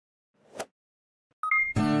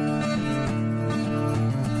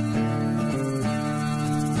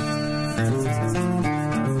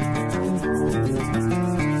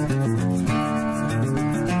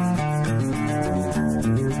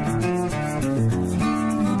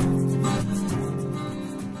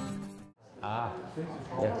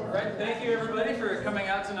All right, thank you everybody for coming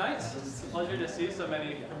out tonight. It's a pleasure to see so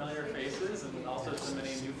many familiar faces and also so many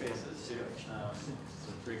new faces too.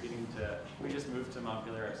 We just moved to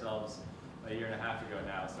Montpelier ourselves a year and a half ago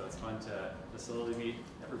now, so it's fun to slowly meet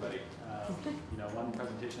everybody, one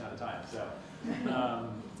presentation at a time. So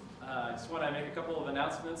I just want to make a couple of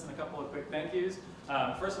announcements and a couple of quick thank yous.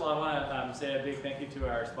 First of all, I want to say a big thank you to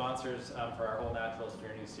our sponsors for our whole Naturalist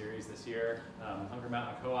Journey series this year. Hunger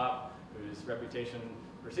Mountain Co-op, whose reputation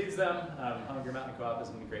precedes them. Hunger Mountain Co-op has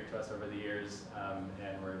been great to us over the years,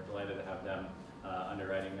 and we're delighted to have them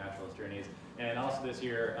underwriting Naturalist Journeys. And also this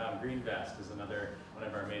year, GreenVest is another one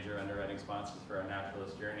of our major underwriting sponsors for our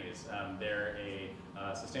Naturalist Journeys. They're a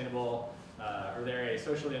they're a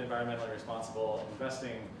socially and environmentally responsible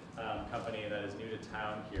investing company that is new to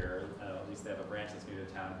town here. At least they have a branch that's new to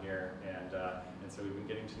town here, and so we've been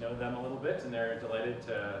getting to know them a little bit, and they're delighted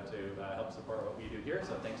to help support what we do here.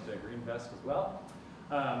 So thanks to GreenVest as well.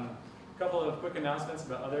 A couple of quick announcements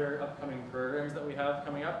about other upcoming programs that we have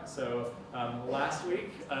coming up. So last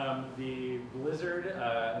week, the blizzard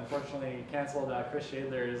unfortunately canceled Chris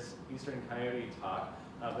Shadler's Eastern Coyote talk,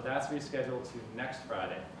 but that's rescheduled to next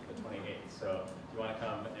Friday, the 28th. So if you want to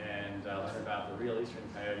come and learn about the real Eastern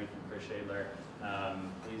Coyote from Chris Shadler,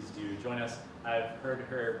 please do join us. I've heard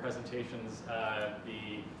her presentations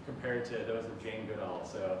be compared to those of Jane Goodall,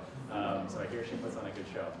 so I hear she puts on a good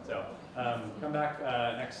show. So come back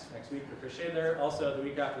next week for Chris Shadler. Also, the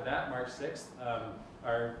week after that, March 6th,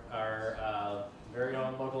 our very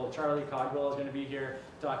own local Charlie Cogwell is going to be here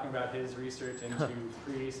talking about his research into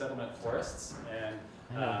pre-settlement forests and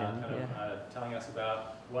telling us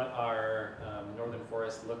about what our northern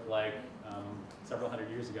forests looked like several hundred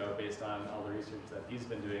years ago based on all the research that he's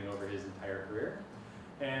been doing over his entire career.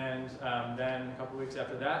 And then a couple weeks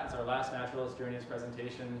after that, it's our last Naturalist Journeys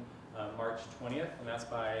presentation, March 20th, and that's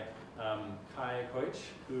by Kai Koich,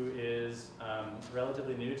 who is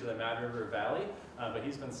relatively new to the Mad River Valley, but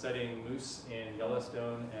he's been studying moose in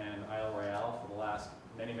Yellowstone and Isle Royale for the last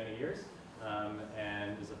many, many years.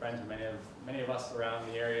 And is a friend to many of us around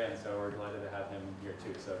the area, and so we're delighted to have him here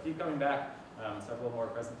too. So keep coming back. Several more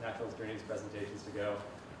Naturalist Journeys presentations to go.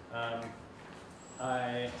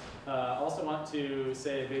 I also want to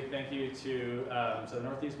say a big thank you to the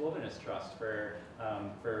Northeast Wilderness Trust for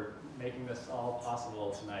making this all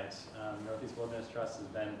possible tonight. Northeast Wilderness Trust has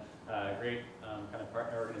been a great kind of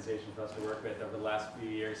partner organization for us to work with over the last few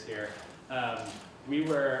years here. We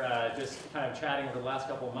were just kind of chatting over the last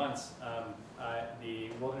couple of months.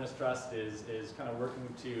 The Wilderness Trust is kind of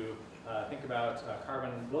working to think about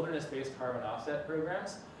wilderness-based carbon offset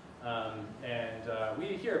programs.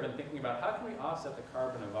 We here have been thinking about how can we offset the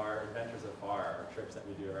carbon of our adventures afar, our trips that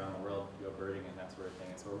we do around the world, go birding and that sort of thing.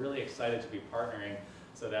 And so we're really excited to be partnering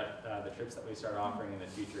so that the trips that we start offering in the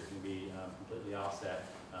future can be completely offset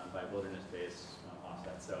by wilderness-based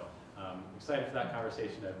offsets. So excited for that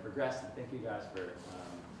conversation to progress, and thank you guys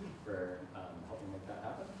for helping make that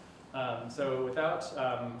happen. So without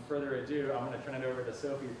further ado, I'm going to turn it over to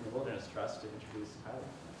Sophie from the Wilderness Trust to introduce Tyler.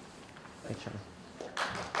 Thanks, Sean.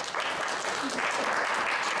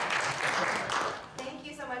 Thank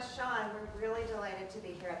you so much, Sean. We're really delighted to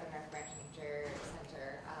be here at the North Branch Nature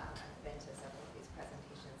Center. I've been to several of these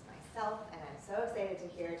presentations myself, and I'm so excited to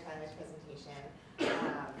hear Tyler's presentation.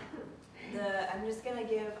 I'm just going to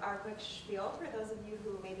give our quick spiel for those of you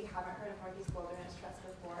who maybe haven't heard of Northeast Wilderness Trust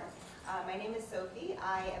before. My name is Sophie.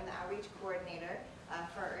 I am the outreach coordinator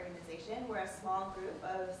for our organization. We're a small group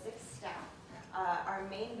of 6 staff. Our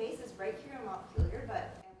main base is right here in Montpelier, and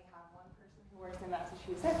we have one person who works in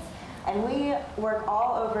Massachusetts. And we work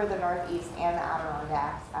all over the Northeast and the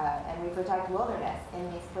Adirondacks, and we protect wilderness in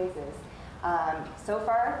these places. So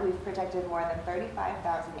far, we've protected more than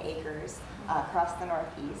 35,000 acres across the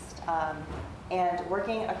Northeast. And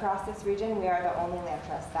working across this region, we are the only land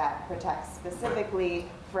trust that protects specifically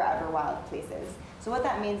forever wild places. So what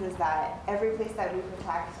that means is that every place that we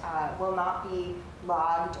protect will not be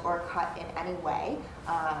logged or cut in any way.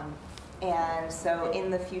 And so in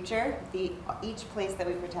the future, each place that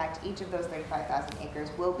we protect, each of those 35,000 acres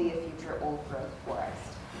will be a future old growth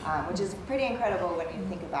forest. Which is pretty incredible when you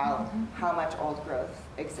think about how much old growth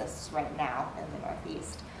exists right now in the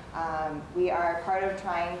Northeast. We are part of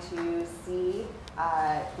trying to see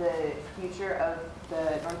the future of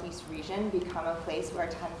the Northeast region become a place where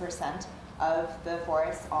 10% of the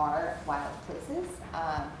forests are wild places.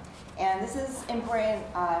 And this is important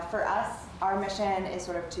for us. Our mission is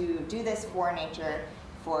sort of to do this for nature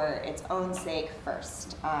for its own sake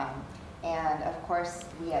first. And of course,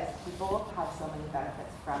 we as people have so many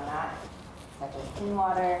benefits from that, such as clean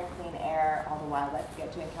water, clean air, all the wildlife we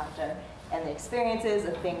get to encounter. and the experiences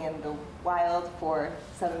of being in the wild for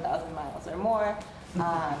 7,000 miles or more.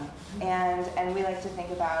 And we like to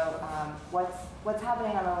think about what's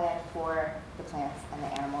happening on the land for the plants and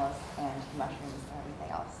the animals and mushrooms and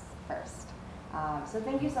everything else first. So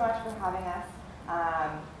thank you so much for having us.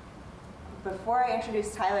 Before I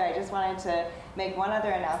introduce Tyler, I just wanted to make one other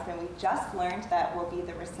announcement. We just learned that we'll be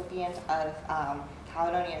the recipient of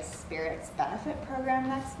Caledonia's Spirits Benefit Program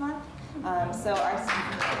next month. So we're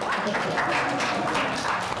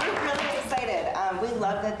really excited. We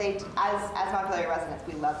love that they, as Montpelier residents,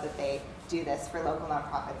 we love that they do this for local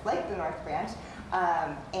nonprofits like the North Branch.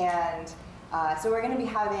 So we're going to be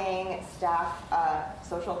having staff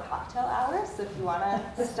social cocktail hours. So if you want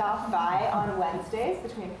to stop by on Wednesdays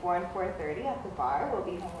between 4 and 4:30 at the bar, we'll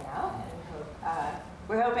be hanging out. And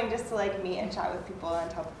we're hoping just to meet and chat with people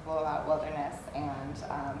and tell people about wilderness and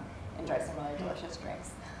enjoy some really delicious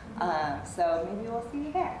drinks. So maybe we'll see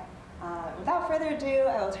you there. Without further ado,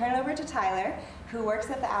 I will turn it over to Tyler, who works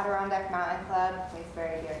at the Adirondack Mountain Club, a place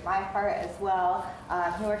very dear to my heart as well.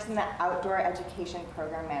 He works in the Outdoor Education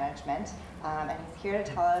Program Management, and he's here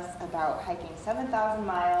to tell us about hiking 7,000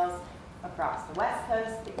 miles across the West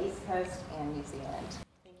Coast, the East Coast, and New Zealand.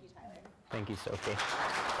 Thank you, Tyler. Thank you, Sophie.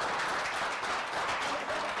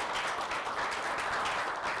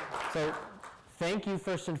 So, thank you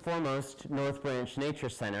first and foremost, North Branch Nature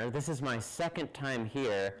Center. This is my second time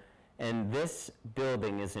here, and this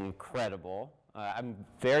building is incredible. I'm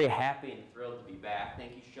very happy and thrilled to be back.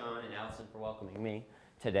 Thank you, Sean and Allison, for welcoming me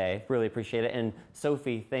today. Really appreciate it. And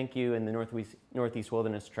Sophie, thank you, and the Northeast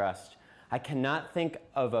Wilderness Trust. I cannot think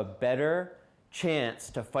of a better chance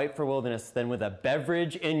to fight for wilderness than with a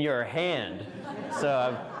beverage in your hand. So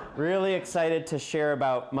I'm really excited to share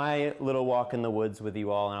about my little walk in the woods with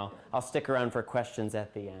you all, and I'll stick around for questions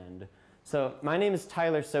at the end. So my name is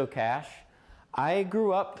Tyler Socash. I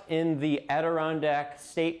grew up in the Adirondack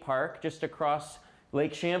State Park just across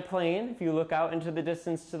Lake Champlain. If you look out into the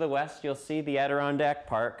distance to the west, you'll see the Adirondack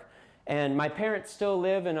Park. And my parents still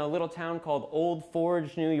live in a little town called Old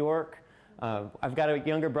Forge, New York. I've got a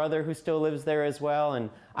younger brother who still lives there as well, and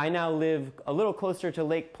I now live a little closer to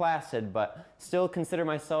Lake Placid, but still consider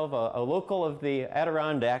myself a local of the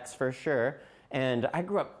Adirondacks for sure. And I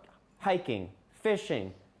grew up hiking,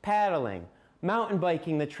 fishing, paddling, mountain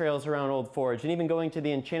biking the trails around Old Forge, and even going to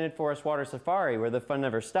the Enchanted Forest Water Safari where the fun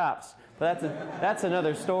never stops. But that's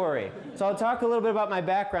another story. So I'll talk a little bit about my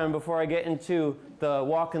background before I get into the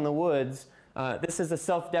walk in the woods. This is a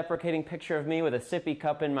self-deprecating picture of me with a sippy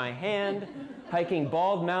cup in my hand, hiking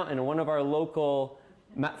Bald Mountain, one of our local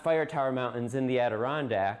fire tower mountains in the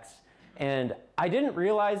Adirondacks. And I didn't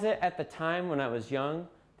realize it at the time when I was young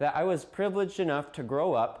that I was privileged enough to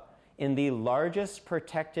grow up in the largest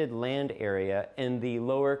protected land area in the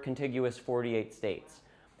lower contiguous 48 states.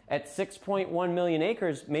 At 6.1 million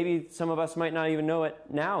acres, maybe some of us might not even know it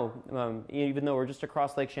now, even though we're just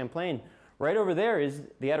across Lake Champlain. Right over there is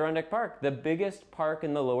the Adirondack Park, the biggest park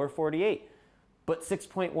in the lower 48. But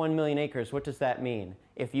 6.1 million acres, what does that mean?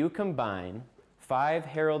 If you combine 5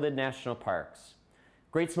 heralded national parks,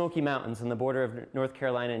 Great Smoky Mountains on the border of North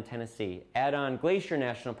Carolina and Tennessee, add on Glacier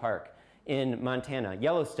National Park in Montana,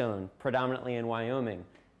 Yellowstone, predominantly in Wyoming,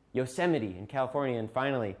 Yosemite in California, and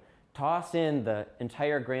finally, toss in the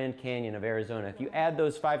entire Grand Canyon of Arizona. If you add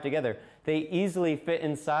those 5 together, they easily fit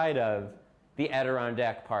inside of the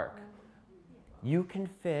Adirondack Park. You can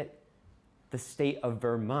fit the state of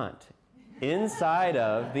Vermont inside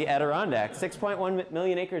of the Adirondack. 6.1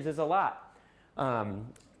 million acres is a lot.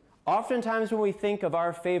 Oftentimes when we think of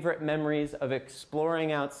our favorite memories of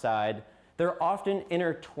exploring outside, they're often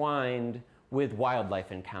intertwined with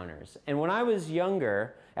wildlife encounters. And when I was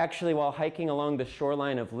younger, actually while hiking along the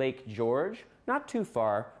shoreline of Lake George, not too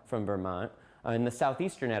far from Vermont, in the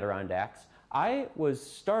southeastern Adirondacks, I was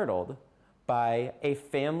startled by a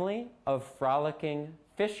family of frolicking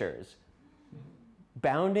fishers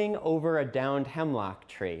bounding over a downed hemlock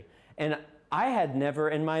tree. And I had never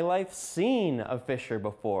in my life seen a fisher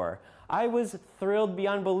before. I was thrilled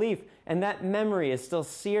beyond belief, and that memory is still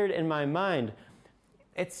seared in my mind.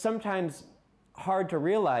 It's sometimes hard to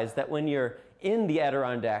realize that when you're in the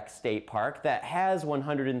Adirondack State Park that has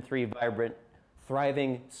 103 vibrant,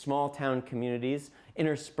 thriving small town communities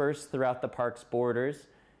interspersed throughout the park's borders,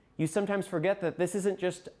 you sometimes forget that this isn't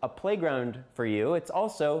just a playground for you, it's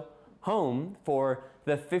also home for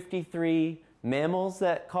the 53 mammals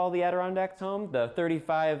that call the Adirondacks home, the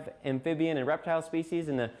 35 amphibian and reptile species,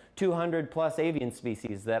 and the 200 plus avian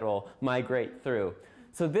species that will migrate through.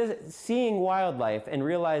 So seeing wildlife and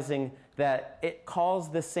realizing that it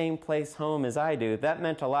calls the same place home as I do, that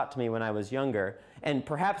meant a lot to me when I was younger. And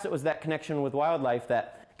perhaps it was that connection with wildlife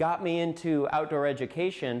that got me into outdoor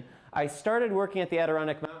education, I started working at the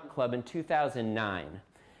Adirondack Mountain Club in 2009.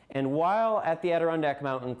 And while at the Adirondack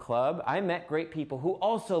Mountain Club, I met great people who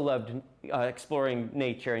also loved exploring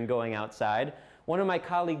nature and going outside. One of my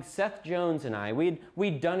colleagues, Seth Jones, and I,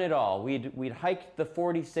 we'd done it all. We'd hiked the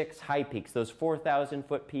 46 high peaks, those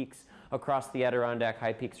 4,000-foot peaks across the Adirondack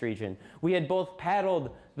High Peaks region. We had both paddled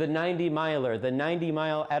the 90-miler, the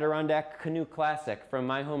 90-mile Adirondack Canoe Classic from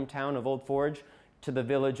my hometown of Old Forge to the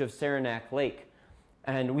village of Saranac Lake.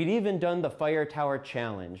 And we'd even done the Fire Tower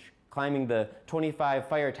Challenge, climbing the 25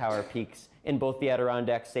 fire tower peaks in both the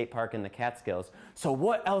Adirondack State Park and the Catskills. So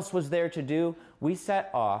what else was there to do? We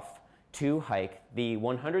set off to hike the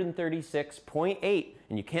 136.8,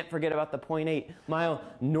 and you can't forget about the 0.8-mile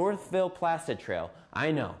Northville Placid Trail.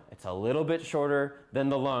 I know, it's a little bit shorter than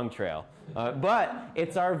the long trail, but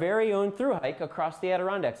it's our very own through hike across the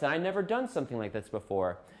Adirondacks, and I'd never done something like this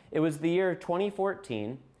before. It was the year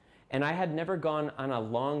 2014, and I had never gone on a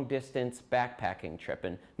long-distance backpacking trip,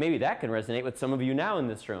 and maybe that can resonate with some of you now in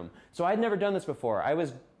this room. So I'd never done this before. I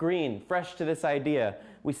was green, fresh to this idea.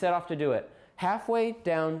 We set off to do it. Halfway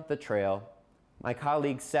down the trail, my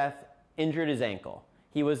colleague Seth injured his ankle.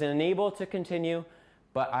 He was unable to continue,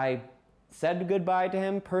 but I said goodbye to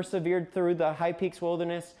him, persevered through the High Peaks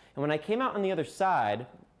Wilderness, and when I came out on the other side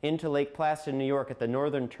into Lake Placid, New York, at the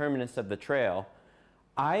northern terminus of the trail,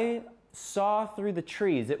 I saw through the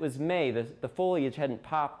trees. It was May, the foliage hadn't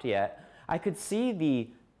popped yet. I could see the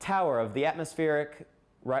tower of the Atmospheric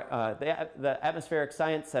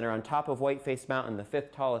Science Center on top of Whiteface Mountain, the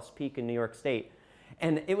 5th tallest peak in New York State.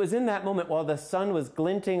 And it was in that moment while the sun was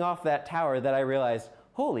glinting off that tower that I realized,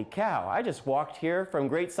 holy cow, I just walked here from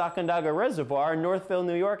Great Sacandaga Reservoir in Northville,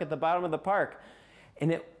 New York at the bottom of the park.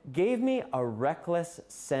 And it gave me a reckless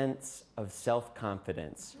sense of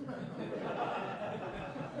self-confidence.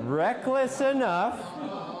 Reckless enough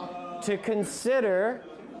to consider,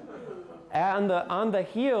 on the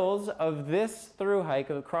heels of this through hike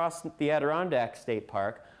across the Adirondack State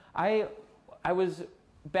Park, I was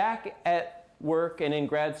back at work and in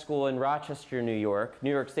grad school in Rochester, New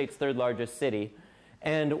York State's 3rd largest city.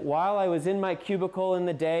 And while I was in my cubicle in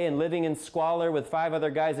the day and living in squalor with 5 other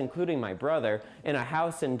guys, including my brother, in a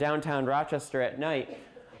house in downtown Rochester at night,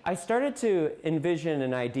 I started to envision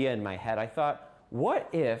an idea in my head. I thought, what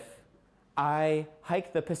if I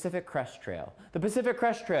hiked the Pacific Crest Trail? The Pacific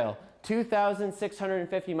Crest Trail,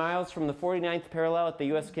 2,650 miles from the 49th parallel at the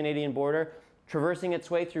US-Canadian border, traversing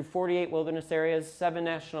its way through 48 wilderness areas, 7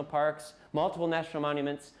 national parks, multiple national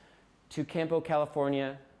monuments, to Campo,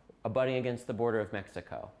 California, abutting against the border of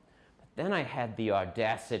Mexico. But then I had the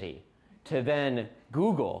audacity to then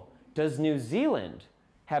Google, does New Zealand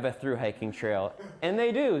have a through hiking trail? And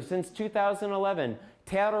they do, since 2011.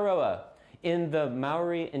 Te Araroa. In the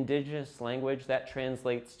Maori indigenous language, that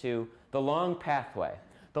translates to the long pathway.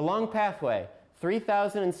 The long pathway,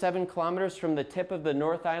 3,007 kilometers from the tip of the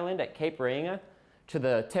North Island at Cape Reinga to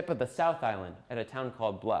the tip of the South Island at a town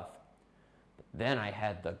called Bluff. But then I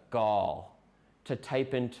had the gall to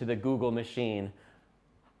type into the Google machine,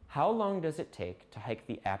 how long does it take to hike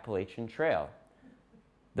the Appalachian Trail?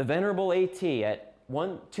 The Venerable AT at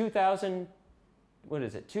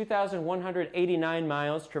 2,189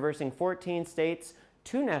 miles, traversing 14 states,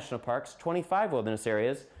 2 national parks, 25 wilderness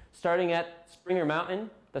areas, starting at Springer Mountain,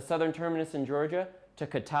 the southern terminus in Georgia, to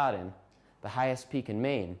Katahdin, the highest peak in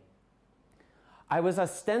Maine. I was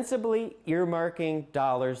ostensibly earmarking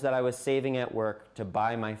dollars that I was saving at work to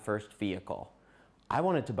buy my first vehicle. I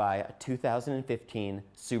wanted to buy a 2015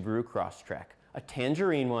 Subaru Crosstrek, a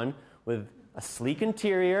tangerine one with a sleek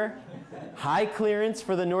interior, high clearance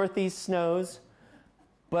for the Northeast snows.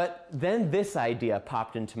 But then this idea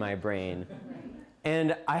popped into my brain.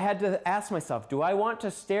 And I had to ask myself, do I want to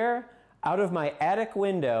stare out of my attic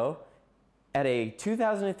window at a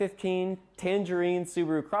 2015 tangerine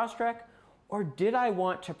Subaru Crosstrek, or did I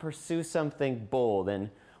want to pursue something bold?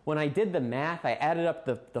 And when I did the math, I added up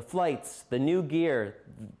the flights, the new gear,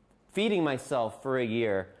 feeding myself for a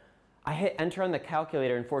year. I hit enter on the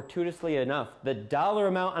calculator, and fortuitously enough, the dollar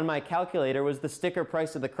amount on my calculator was the sticker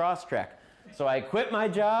price of the Crosstrek. So I quit my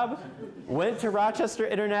job, went to Rochester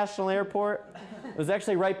International Airport. It was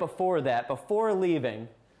actually right before that, before leaving.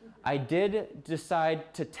 I did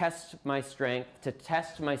decide to test my strength, to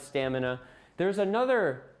test my stamina. There's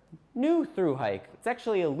another new through hike. It's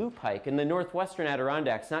actually a loop hike in the northwestern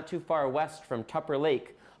Adirondacks, not too far west from Tupper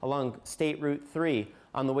Lake along State Route 3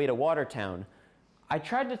 on the way to Watertown. I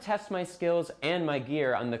tried to test my skills and my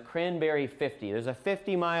gear on the Cranberry 50. There's a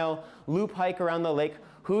 50-mile loop hike around the lake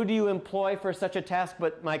Who do you employ for such a task?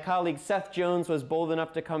 But my colleague Seth Jones was bold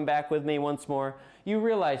enough to come back with me once more. You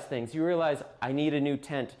realize things. You realize, I need a new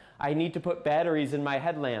tent. I need to put batteries in my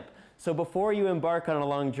headlamp. So before you embark on a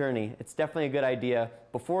long journey, it's definitely a good idea.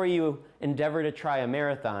 Before you endeavor to try a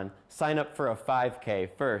marathon, sign up for a 5K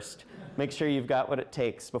first. Make sure you've got what it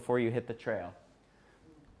takes before you hit the trail.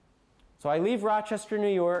 So I leave Rochester,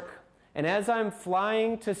 New York, and as I'm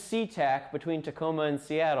flying to SeaTac between Tacoma and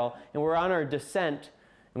Seattle, and we're on our descent,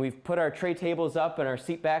 and we've put our tray tables up and our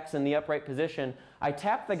seat backs in the upright position, I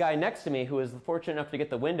tapped the guy next to me who was fortunate enough to get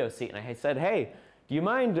the window seat, and I said, hey, do you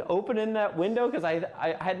mind opening that window? Because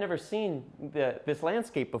I had never seen this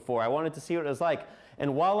landscape before. I wanted to see what it was like.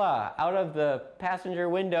 And voila, out of the passenger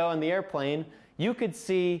window on the airplane, you could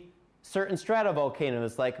see certain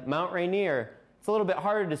stratovolcanoes like Mount Rainier. It's a little bit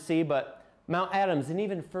harder to see, but Mount Adams, and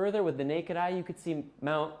even further with the naked eye, you could see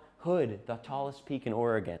Mount Hood, the tallest peak in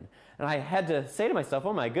Oregon. And I had to say to myself,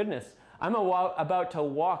 oh my goodness, I'm about to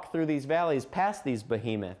walk through these valleys past these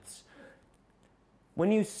behemoths.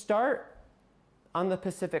 When you start on the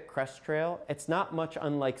Pacific Crest Trail, it's not much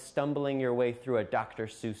unlike stumbling your way through a Dr.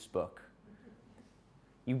 Seuss book.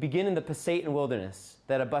 You begin in the Pasayten Wilderness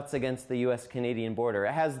that abuts against the US-Canadian border.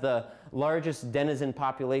 It has the largest denizen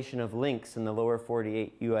population of lynx in the lower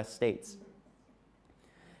 48 US states.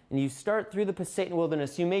 And you start through the Pasayten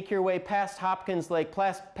Wilderness. You make your way past Hopkins Lake,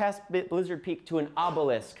 past Blizzard Peak to an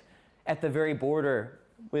obelisk at the very border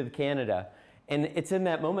with Canada. And it's in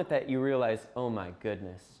that moment that you realize, oh my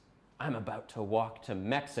goodness, I'm about to walk to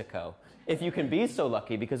Mexico. If you can be so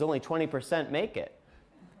lucky, because only 20% make it.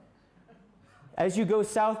 As you go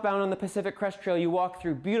southbound on the Pacific Crest Trail, you walk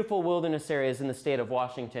through beautiful wilderness areas in the state of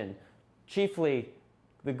Washington, chiefly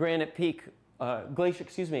the Granite Peak,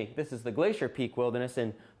 this is the Glacier Peak Wilderness,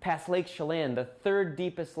 and past Lake Chelan, the third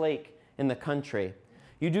deepest lake in the country.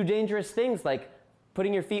 You do dangerous things like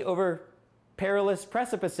putting your feet over perilous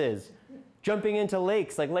precipices, jumping into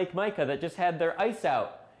lakes like Lake Mica that just had their ice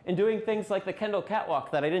out, and doing things like the Kendall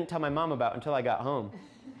Catwalk that I didn't tell my mom about until I got home.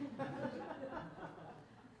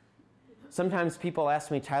 Sometimes people ask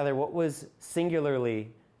me, Tyler, what was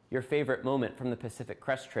singularly your favorite moment from the Pacific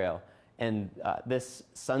Crest Trail? And this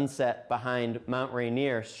sunset behind Mount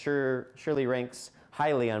Rainier surely ranks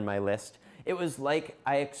highly on my list. It was like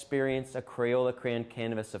I experienced a Crayola crayon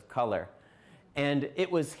canvas of color. And it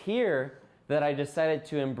was here that I decided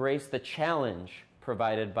to embrace the challenge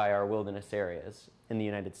provided by our wilderness areas in the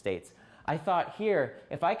United States. I thought here,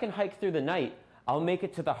 if I can hike through the night, I'll make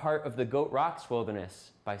it to the heart of the Goat Rocks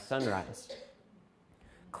Wilderness by sunrise.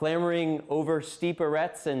 Clambering over steep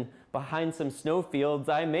arêtes and behind some snowfields,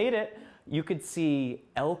 I made it. You could see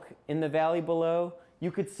elk in the valley below.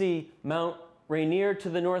 You could see Mount Rainier to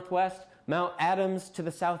the northwest, Mount Adams to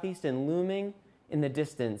the southeast, and looming in the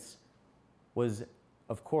distance was,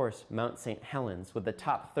 of course, Mount St. Helens, with the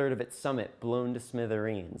top third of its summit blown to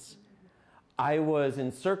smithereens. I was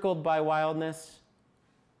encircled by wildness.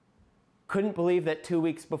 Couldn't believe that 2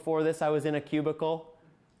 weeks before this I was in a cubicle,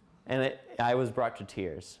 and I was brought to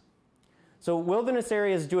tears. So wilderness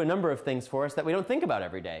areas do a number of things for us that we don't think about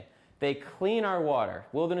every day. They clean our water.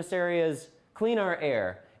 Wilderness areas clean our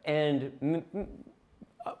air. And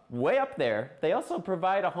way up there, they also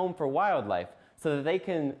provide a home for wildlife so that they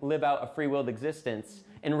can live out a free-willed existence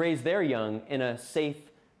and raise their young in a safe,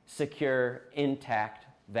 secure, intact,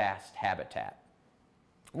 vast habitat.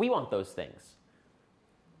 We want those things.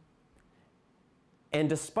 And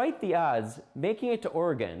despite the odds, making it to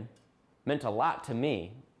Oregon meant a lot to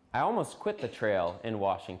me. I almost quit the trail in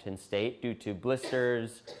Washington State due to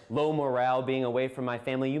blisters, low morale, being away from my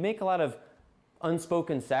family. You make a lot of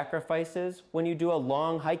unspoken sacrifices when you do a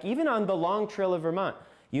long hike, even on the long trail of Vermont.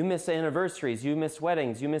 You miss anniversaries, you miss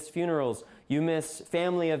weddings, you miss funerals, you miss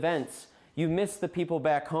family events, you miss the people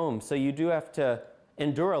back home. So you do have to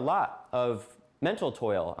endure a lot of mental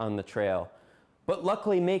toil on the trail. But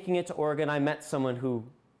luckily, making it to Oregon, I met someone who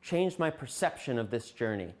changed my perception of this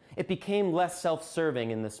journey. It became less self-serving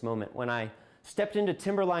in this moment when I stepped into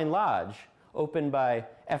Timberline Lodge, opened by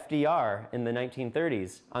FDR in the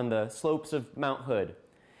 1930s on the slopes of Mount Hood.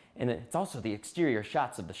 And it's also the exterior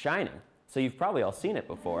shots of The Shining, so you've probably all seen it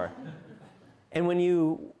before. And when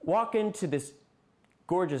you walk into this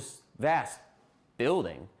gorgeous, vast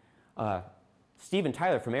building, Steven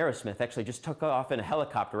Tyler from Aerosmith actually just took off in a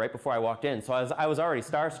helicopter right before I walked in, so I was already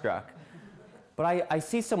starstruck. But I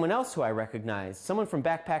see someone else who I recognize, someone from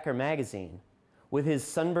Backpacker magazine. With his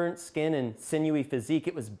sunburnt skin and sinewy physique,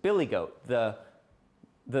 it was Billy Goat,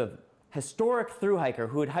 the historic thru-hiker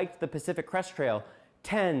who had hiked the Pacific Crest Trail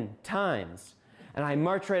 10 times. And I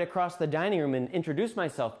marched right across the dining room and introduced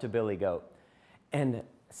myself to Billy Goat. And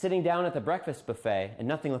sitting down at the breakfast buffet, and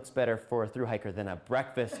nothing looks better for a thru hiker than a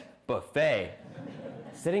breakfast buffet.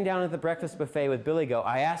 Sitting down at the breakfast buffet with Billy Goat,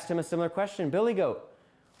 I asked him a similar question. Billy Goat,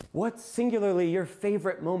 what's singularly your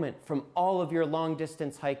favorite moment from all of your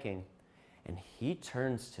long-distance hiking? And he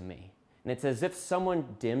turns to me, and it's as if someone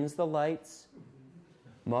dims the lights,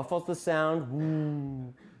 muffles the sound,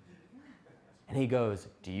 woo, and he goes,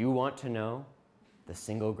 do you want to know the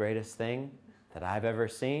single greatest thing that I've ever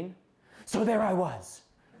seen? So there I was,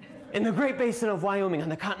 in the Great Basin of Wyoming on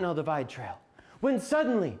the Continental Divide Trail, when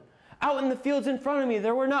suddenly, out in the fields in front of me,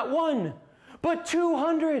 there were not 1, but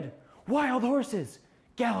 200 wild horses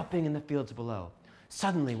galloping in the fields below.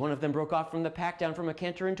 Suddenly, one of them broke off from the pack down from a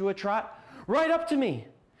canter into a trot, right up to me.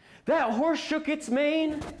 That horse shook its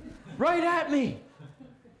mane right at me.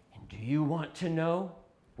 And do you want to know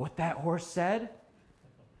what that horse said?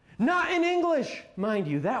 Not in English, mind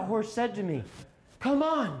you. That horse said to me, come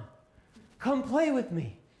on, come play with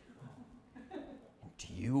me. And do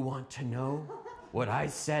you want to know what I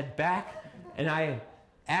said back? And I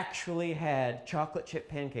actually had chocolate chip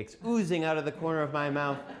pancakes oozing out of the corner of my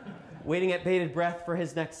mouth, waiting at bated breath for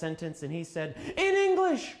his next sentence. And he said, in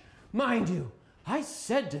English, mind you, I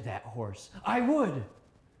said to that horse, I would,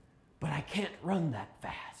 but I can't run that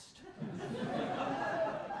fast.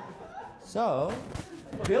 So,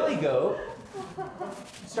 Billy Goat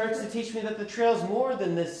starts to teach me that the trail's more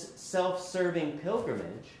than this self-serving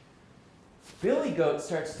pilgrimage. Billy Goat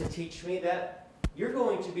starts to teach me that you're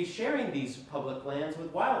going to be sharing these public lands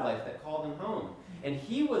with wildlife that call them home. And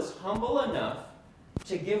he was humble enough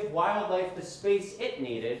to give wildlife the space it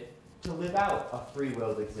needed to live out a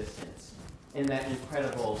free-willed existence in that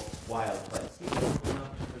incredible wild place. He was humble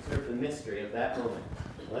enough to preserve the mystery of that moment.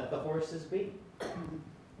 Let the horses be.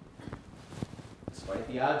 Despite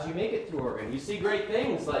the odds, you make it through Oregon. You see great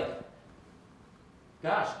things like,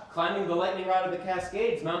 gosh, climbing the lightning rod of the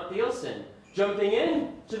Cascades, Mount Thielsen, jumping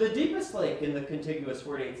in to the deepest lake in the contiguous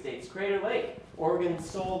 48 states, Crater Lake, Oregon's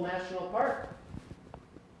Sole National Park.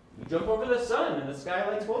 You jump over the sun in the Sky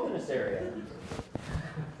Lakes Wilderness area.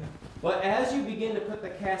 But as you begin to put the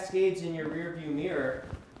Cascades in your rearview mirror,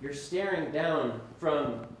 you're staring down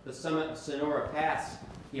from the summit of Sonora Pass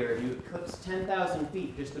here. You eclipse 10,000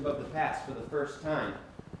 feet just above the pass for the first time.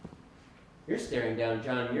 You're staring down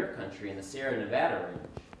John Muir country in the Sierra Nevada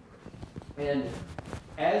range. And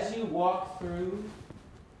as you walk through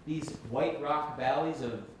these white rock valleys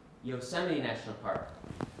of Yosemite National Park,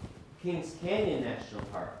 Kings Canyon National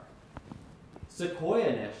Park,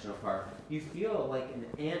 Sequoia National Park, you feel like an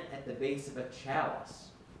ant at the base of a chalice.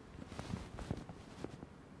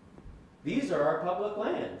 These are our public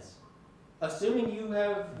lands. Assuming you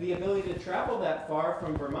have the ability to travel that far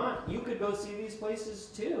from Vermont, you could go see these places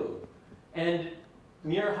too. And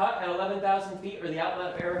Muir Hut at 11,000 feet or the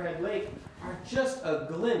outlet of Arrowhead Lake are just a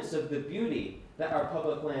glimpse of the beauty that our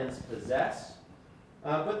public lands possess.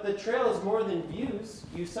 But the trail is more than views.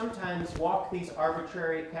 You sometimes walk these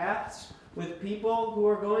arbitrary paths with people who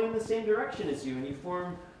are going in the same direction as you, and you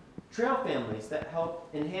form trail families that help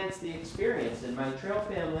enhance the experience. In my trail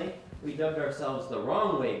family, we dubbed ourselves the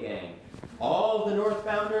Wrong Way Gang. All the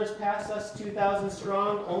northbounders passed us 2,000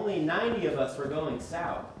 strong, only 90 of us were going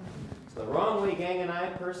south. So the Wrong Way Gang and I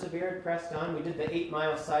persevered, pressed on. We did the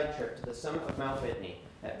 8-mile side trip to the summit of Mount Whitney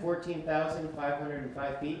at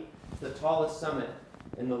 14,505 feet. It's the tallest summit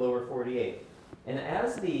in the lower 48. And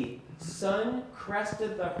as the sun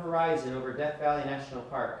crested the horizon over Death Valley National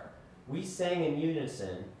Park, we sang in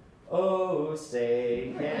unison, "Oh,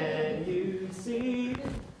 say, can you see?"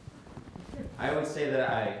 I always say that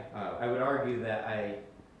I would argue that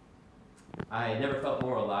I never felt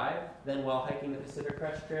more alive than while hiking the Pacific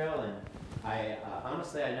Crest Trail, and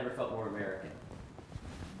honestly, I never felt more American.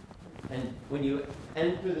 And when you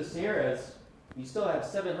end through the Sierras, you still have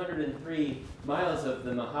 703 miles of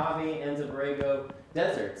the Mojave, Anza Borrego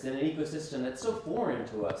deserts in an ecosystem that's so foreign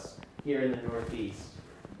to us here in the Northeast.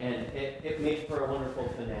 And it made for a wonderful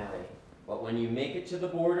finale. But when you make it to the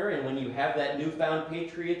border and when you have that newfound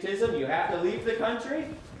patriotism, you have to leave the country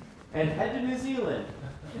and head to New Zealand.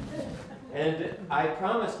 And I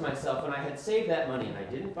promised myself when I had saved that money, and I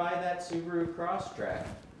didn't buy that Subaru Crosstrek,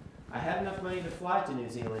 I had enough money to fly to New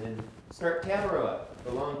Zealand and start Tamaroa,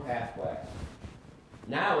 the long pathway.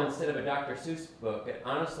 Now, instead of a Dr. Seuss book, it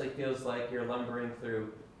honestly feels like you're lumbering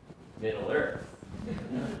through Middle Earth.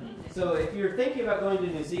 So if you're thinking about going to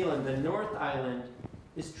New Zealand, the North Island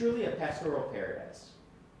is truly a pastoral paradise.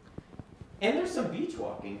 And there's some beach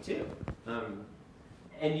walking, too.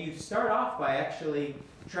 And you start off by actually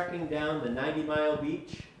trekking down the 90-mile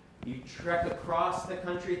beach. You trek across the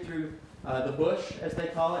country through the bush, as they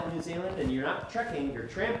call it in New Zealand, and you're not trekking, you're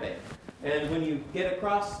tramping. And when you get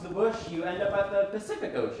across the bush, you end up at the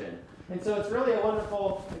Pacific Ocean. And so it's really a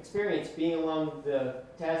wonderful experience being along the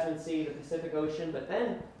Tasman Sea, the Pacific Ocean. But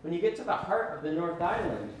then when you get to the heart of the North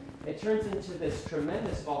Island, it turns into this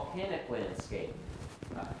tremendous volcanic landscape.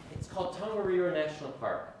 It's called Tongariro National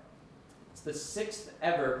Park. It's the 6th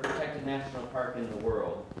ever protected national park in the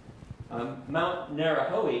world. Mount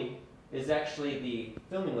Narahoe is actually the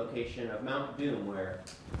filming location of Mount Doom, where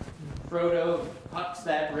Frodo hucks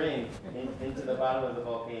that ring into the bottom of the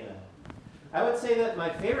volcano. I would say that my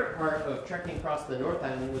favorite part of trekking across the North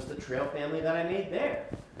Island was the trail family that I made there.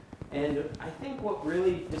 And I think what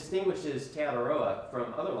really distinguishes Te Aroha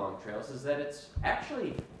from other long trails is that it's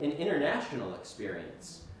actually an international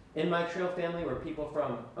experience. In my trail family were people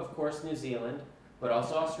from, of course, New Zealand, but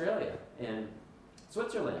also Australia and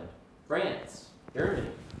Switzerland, France, Germany.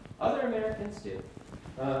 Other Americans too.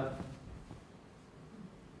 But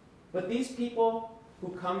these people who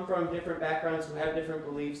come from different backgrounds, who have different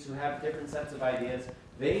beliefs, who have different sets of ideas,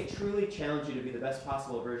 they truly challenge you to be the best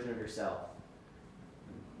possible version of yourself,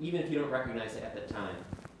 even if you don't recognize it at the time.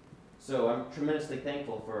 So I'm tremendously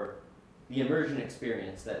thankful for the immersion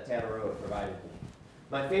experience that Te Aroha provided me.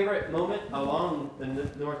 My favorite moment along the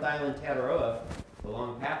North Island Te Aroha, the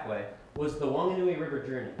long pathway, was the Wanganui River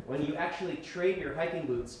journey, when you actually trade your hiking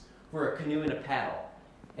boots for a canoe and a paddle.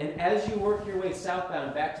 And as you work your way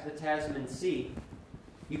southbound back to the Tasman Sea,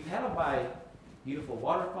 you paddle by beautiful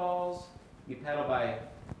waterfalls, you paddle by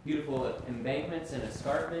beautiful embankments and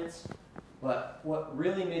escarpments, but what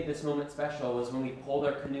really made this moment special was when we pulled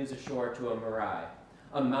our canoes ashore to a marae,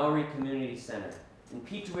 a Maori community center. And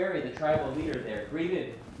Pitueri, the tribal leader there,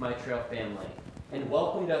 greeted my trail family and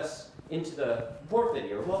welcomed us into the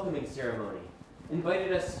porphyry, or welcoming ceremony,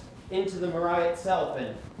 invited us into the marae itself,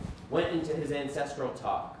 and went into his ancestral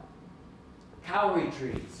talk. Kauri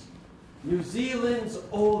trees. New Zealand's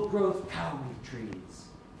old-growth kauri trees.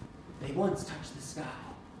 They once touched the sky.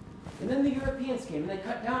 And then the Europeans came and they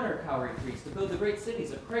cut down our kauri trees to build the great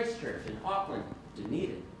cities of Christchurch and Auckland,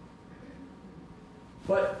 Dunedin.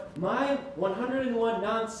 But my 101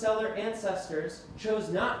 non-seller ancestors chose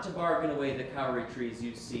not to bargain away the kauri trees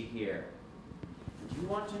you see here. Do you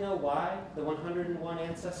want to know why the 101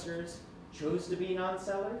 ancestors chose to be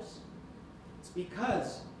non-sellers? It's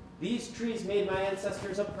because these trees made my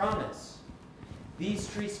ancestors a promise.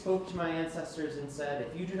 These trees spoke to my ancestors and said,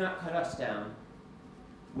 if you do not cut us down,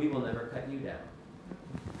 we will never cut you down.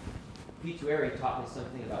 Pitueri taught me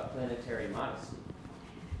something about planetary modesty.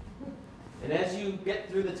 And as you get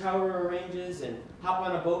through the Tauranga Ranges and hop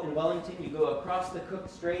on a boat in Wellington, you go across the Cook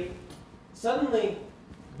Strait, suddenly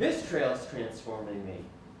this trail is transforming me.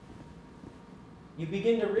 You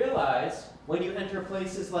begin to realize, when you enter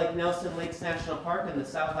places like Nelson Lakes National Park in the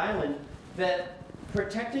South Island, that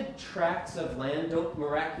protected tracts of land don't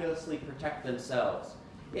miraculously protect themselves.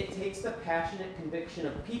 It takes the passionate conviction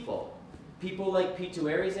of people like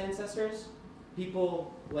Pitueri's ancestors,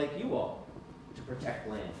 people like you all, to protect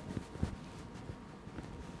land.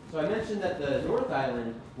 So I mentioned that the North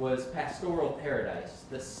Island was pastoral paradise.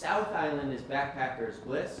 The South Island is backpacker's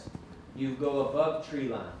bliss. You go above tree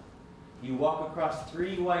line. You walk across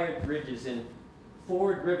 3 wired bridges and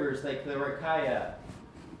ford rivers like the Rakaia.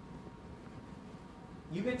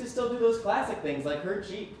 You get to still do those classic things like herd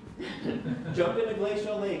sheep, jump into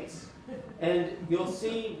glacial lakes, and you'll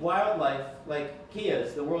see wildlife like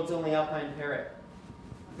Kias, the world's only alpine parrot.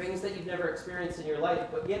 Things that you've never experienced in your life,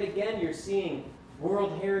 but yet again you're seeing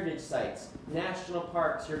World Heritage Sites, national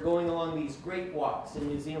parks. You're going along these great walks in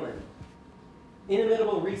New Zealand.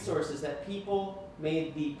 Inimitable resources that people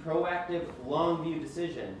made the proactive, long-view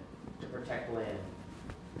decision to protect land.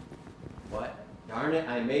 What? Darn it,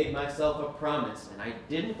 I made myself a promise, and I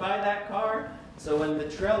didn't buy that car, so when the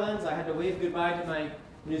trail ends, I had to wave goodbye to my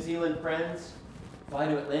New Zealand friends, fly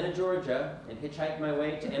to Atlanta, Georgia, and hitchhike my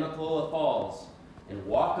way to Amicalola Falls, and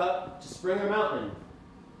walk up to Springer Mountain,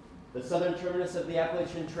 the southern terminus of the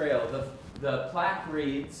Appalachian Trail. The plaque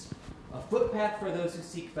reads, "A footpath for those who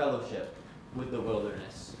seek fellowship with the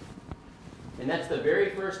wilderness." And that's the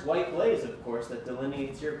very first white blaze, of course, that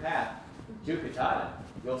delineates your path to Katahdin.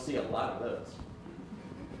 You'll see a lot of those.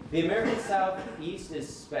 The American Southeast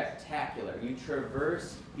is spectacular. You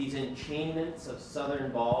traverse these enchainments of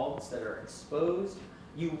southern balds that are exposed.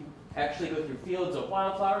 You actually go through fields of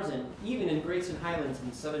wildflowers, and even in Grayson Highlands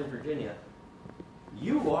in southern Virginia,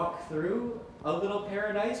 you walk through a little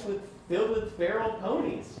paradise filled with feral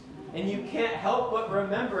ponies. And you can't help but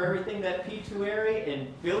remember everything that Pitueri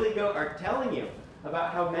and Billy Goat are telling you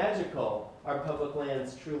about how magical our public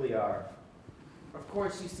lands truly are. Of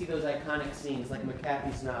course, you see those iconic scenes like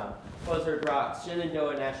McAfee's Knob, Buzzard Rocks,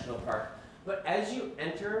 Shenandoah National Park. But as you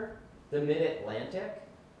enter the mid-Atlantic,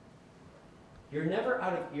 you're never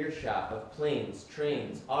out of earshot of planes,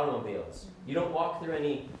 trains, automobiles. You don't walk through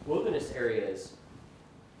any wilderness areas,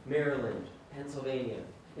 Maryland, Pennsylvania,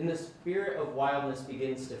 and the spirit of wildness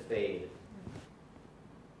begins to fade.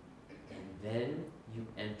 And then you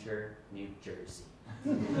enter New Jersey.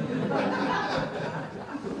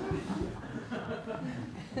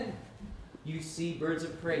 You see birds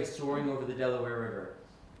of prey soaring over the Delaware River.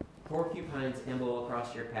 Porcupines amble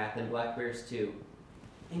across your path, and black bears too.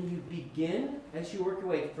 And you begin, as you work your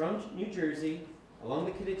way from New Jersey, along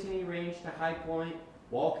the Kittatinny Range to High Point,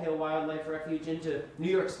 Wallkill Wildlife Refuge, into New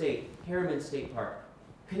York State, Harriman State Park,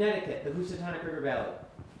 Connecticut, the Housatonic River Valley,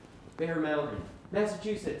 Bear Mountain,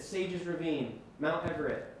 Massachusetts, Sages Ravine, Mount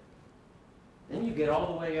Everett. Then you get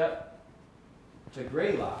all the way up to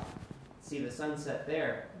Greylock, see the sunset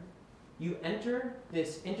there. You enter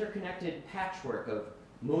this interconnected patchwork of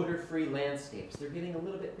motor-free landscapes. They're getting a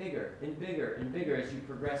little bit bigger and bigger and bigger as you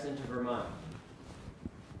progress into Vermont.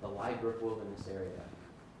 The Liebrook Wilderness Area,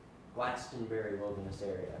 Glastonbury Wilderness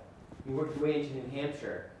Area. You work your way into New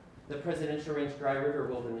Hampshire, the Presidential Range Dry River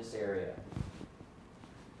Wilderness Area.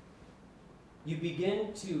 You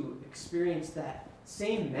begin to experience that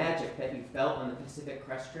same magic that you felt on the Pacific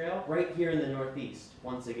Crest Trail right here in the Northeast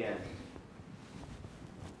once again.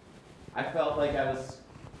 I felt like I was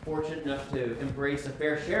fortunate enough to embrace a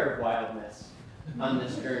fair share of wildness on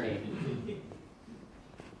this journey,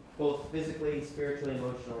 both physically, spiritually,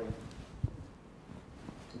 emotionally.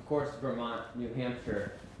 Of course, Vermont, New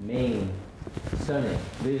Hampshire, Maine, stunning,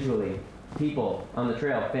 visually. People on the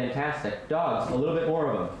trail, fantastic. Dogs, a little bit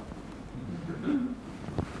more of them.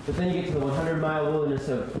 But then you get to the 100-mile wilderness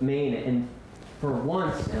of Maine, and for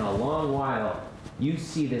once in a long while, you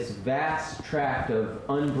see this vast tract of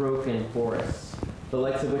unbroken forests, the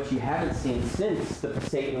likes of which you haven't seen since the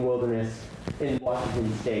Pasayten Wilderness in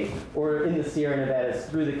Washington State, or in the Sierra Nevadas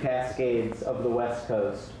through the Cascades of the West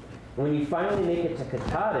Coast. And when you finally make it to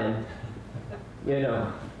Katahdin, you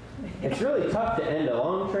know, it's really tough to end a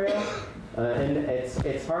long trail, and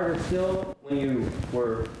it's harder still when you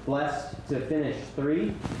were blessed to finish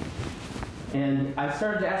 3. And I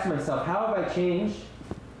started to ask myself, how have I changed?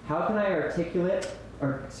 How can I articulate,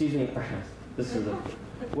 or excuse me, this is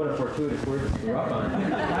what a fortuitous word to screw up on.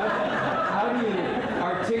 How do you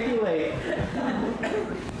articulate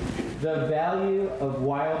the value of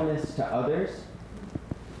wildness to others?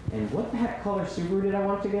 And what the heck color Subaru did I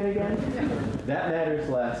want to get again? That matters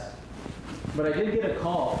less. But I did get a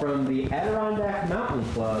call from the Adirondack Mountain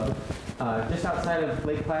Club just outside of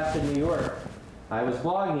Lake Placid, New York. I was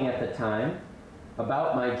blogging at the time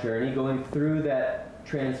about my journey, going through that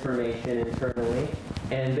transformation internally,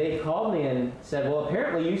 and they called me and said, well,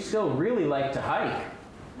 apparently you still really like to hike.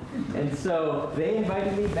 And so they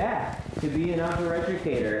invited me back to be an outdoor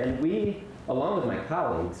educator, and we, along with my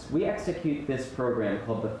colleagues, we execute this program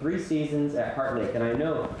called the 3 Seasons at Heart Lake. And I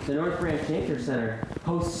know the North Branch Nature Center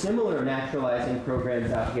hosts similar naturalizing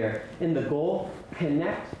programs out here. And the goal,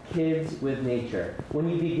 connect kids with nature. When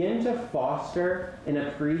you begin to foster an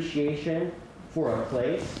appreciation for a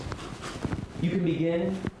place, you can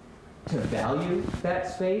begin to value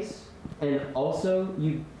that space, and also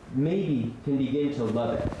you maybe can begin to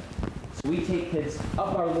love it. So we take kids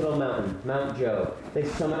up our little mountain, Mount Joe. They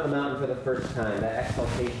summit the mountain for the first time. That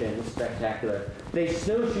exaltation is spectacular. They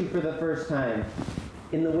snowshoe for the first time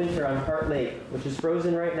in the winter on Heart Lake, which is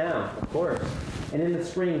frozen right now, of course. And in the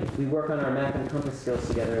spring, we work on our map and compass skills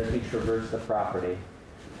together as we traverse the property.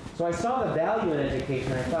 So I saw the value in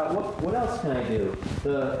education. I thought, what else can I do?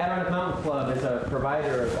 The Adirondack Mountain Club is a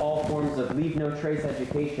provider of all forms of leave no trace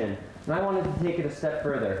education. And I wanted to take it a step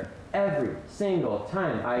further. Every single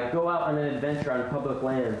time I go out on an adventure on public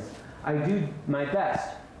lands, I do my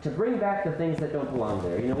best to bring back the things that don't belong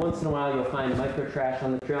there. You know, once in a while you'll find micro-trash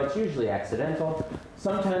on the trail. It's usually accidental.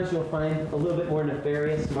 Sometimes you'll find a little bit more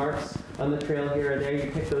nefarious marks on the trail here or there.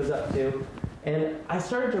 You pick those up too. And I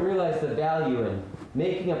started to realize the value in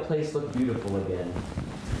making a place look beautiful again.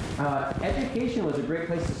 Education was a great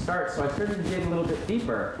place to start, so I started to dig a little bit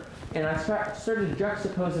deeper. And I started to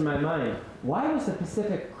juxtapose in my mind, why was the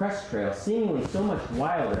Pacific Crest Trail seemingly so much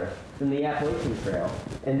wilder than the Appalachian Trail?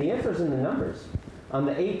 And the answer is in the numbers. On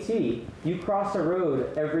the AT, you cross a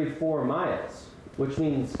road every 4 miles, which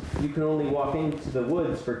means you can only walk into the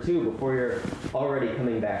woods for 2 before you're already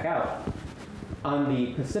coming back out. On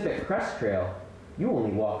the Pacific Crest Trail, you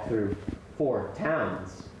only walk through 4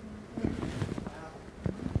 towns.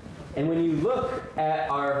 And when you look at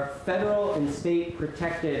our federal and state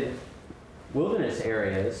protected wilderness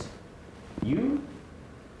areas, you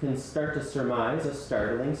can start to surmise a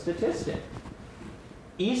startling statistic.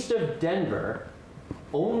 East of Denver,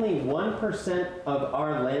 only 1% of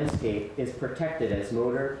our landscape is protected as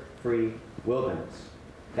motor-free wilderness.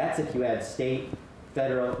 That's if you add state,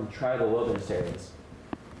 federal, and tribal wilderness areas.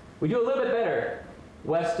 We do a little bit better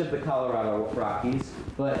west of the Colorado Rockies,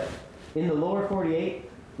 but in the lower 48,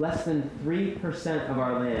 less than 3% of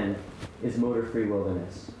our land is motor-free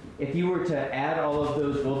wilderness. If you were to add all of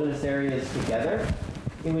those wilderness areas together,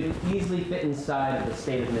 it would easily fit inside of the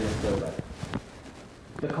state of Minnesota.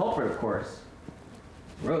 The culprit, of course,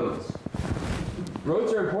 roads.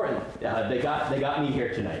 Roads are important. They got me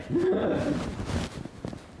here tonight.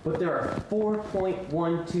 But there are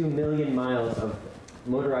 4.12 million miles of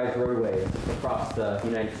motorized roadways across the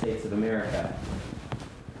United States of America.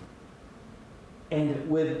 And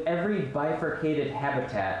with every bifurcated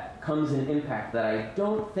habitat comes an impact that I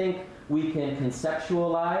don't think we can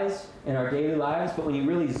conceptualize in our daily lives, but when you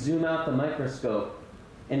really zoom out the microscope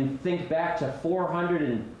and think back to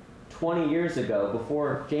 420 years ago,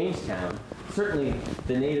 before Jamestown, certainly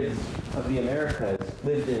the natives of the Americas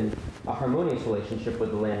lived in a harmonious relationship with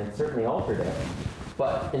the land and certainly altered it.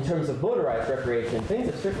 But in terms of motorized recreation, things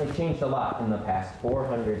have certainly changed a lot in the past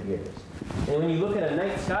 400 years. And when you look at a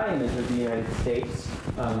night sky image of the United States,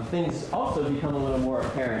 things also become a little more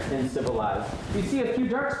apparent and civilized. You see a few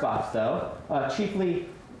dark spots, though, chiefly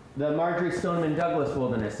the Marjory Stoneman Douglas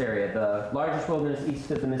Wilderness area, the largest wilderness east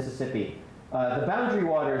of the Mississippi, the Boundary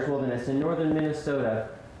Waters Wilderness in northern Minnesota,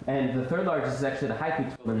 and the third largest is actually the High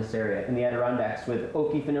Peaks Wilderness area in the Adirondacks with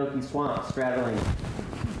Okefenokee Swamp straddling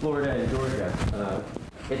Florida and Georgia.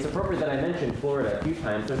 It's appropriate that I mentioned Florida a few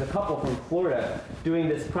times. There's a couple from Florida doing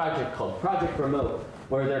this project called Project Remote,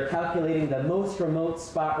 where they're calculating the most remote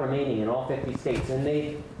spot remaining in all 50 states. And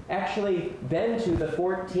they've actually been to the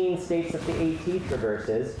 14 states that the AT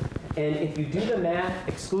traverses. And if you do the math,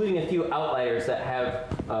 excluding a few outliers that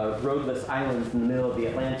have roadless islands in the middle of the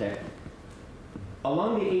Atlantic,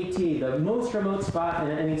 along the AT, the most remote spot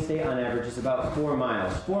in any state on average is about 4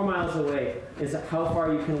 miles. 4 miles away is how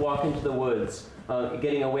far you can walk into the woods,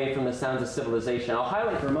 getting away from the sounds of civilization. I'll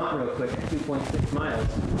highlight Vermont real quick at 2.6 miles.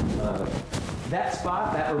 That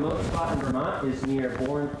spot, that remote spot in Vermont, is near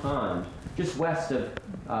Bourne Pond, just west of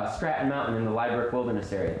Stratton Mountain in the Liebrecht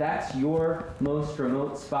Wilderness area. That's your most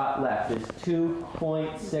remote spot left, is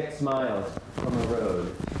 2.6 miles from a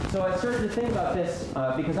road. So I started to think about this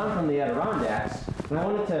because I'm from the Adirondacks, and I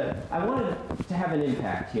wanted to have an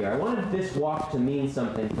impact here. I wanted this walk to mean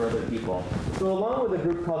something for other people. So along with a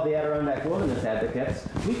group called the Adirondack Wilderness Advocates,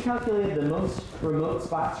 we calculated the most remote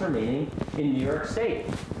spots remaining in New York State.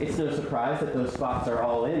 It's no surprise that those spots are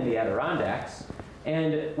all in the Adirondacks.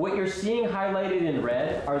 And what you're seeing highlighted in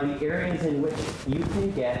red are the areas in which you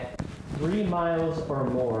can get 3 miles or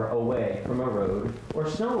more away from a road or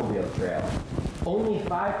snowmobile trail. Only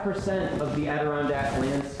 5% of the Adirondack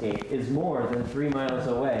landscape is more than 3 miles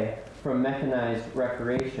away from mechanized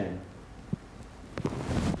recreation.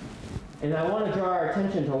 And I want to draw our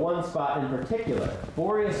attention to one spot in particular,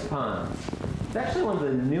 Boreas Ponds. It's actually one of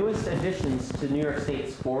the newest additions to New York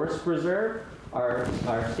State's Forest Preserve, our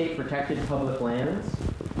state-protected public lands.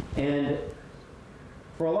 And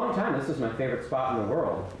for a long time, this was my favorite spot in the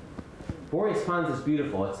world. Boreas Ponds is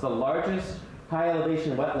beautiful. It's the largest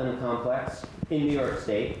high-elevation wetland complex in New York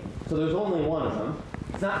State, so there's only one of them.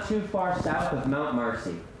 It's not too far south of Mount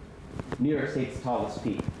Marcy, New York State's tallest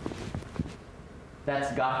peak. That's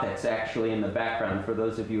Gothix, actually, in the background, for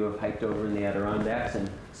those of you who have hiked over in the Adirondacks, and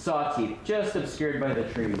Sawtooth, just obscured by the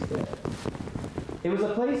trees there. It was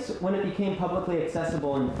a place, when it became publicly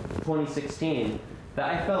accessible in 2016, that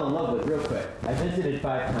I fell in love with real quick. I visited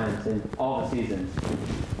 5 times in all the seasons.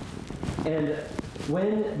 And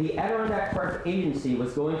when the Adirondack Park Agency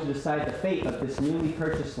was going to decide the fate of this newly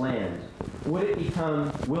purchased land, would it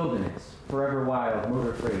become wilderness, forever wild,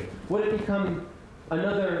 motor-free? Would it become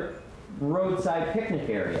another roadside picnic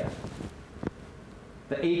area?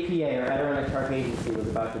 The APA, or Adirondack Park Agency, was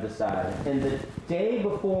about to decide. And the day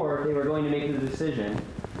before they were going to make the decision,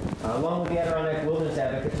 along with the Adirondack Wilderness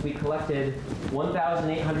Advocates, we collected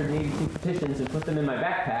 1,882 petitions and put them in my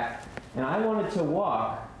backpack, and I wanted to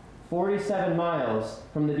walk 47 miles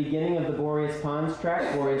from the beginning of the Boreas Ponds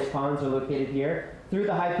track. Boreas Ponds are located here, through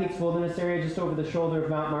the High Peaks Wilderness area just over the shoulder of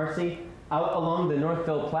Mount Marcy, out along the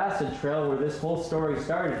Northville Placid Trail where this whole story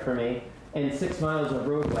started for me, and 6 miles of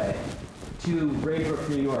roadway to Raybrook,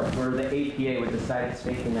 New York, where the APA would decide its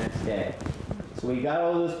fate the next day. So we got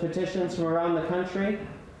all those petitions from around the country,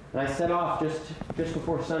 and I set off just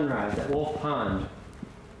before sunrise at Wolf Pond.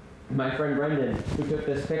 My friend Brendan, who took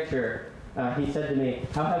this picture, he said to me,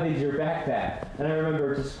 "How heavy is your backpack?" And I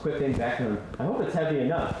remember just quipping back to him, "I hope it's heavy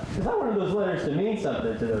enough," because I wanted those letters to mean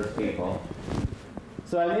something to those people.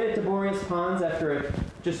 So I made it to Boreas Ponds after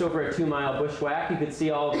just over a 2-mile bushwhack. You could see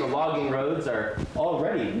all of the logging roads are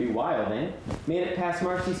already rewilding. Made it past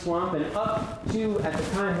Marcy Swamp and up to, at the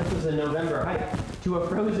time, this was a November hike, to a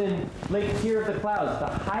frozen Lake Tear of the Clouds, the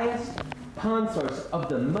highest pond source of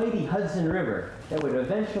the mighty Hudson River that would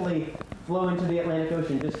eventually flow into the Atlantic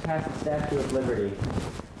Ocean just past the Statue of Liberty.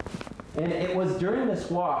 And it was during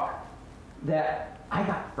this walk that I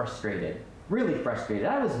got frustrated. Really frustrated.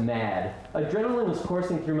 I was mad. Adrenaline was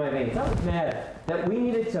coursing through my veins. I was mad that we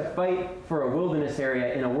needed to fight for a wilderness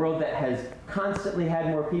area in a world that has constantly had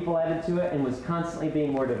more people added to it and was constantly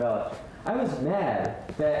being more developed. I was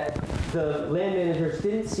mad that the land managers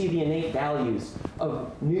didn't see the innate values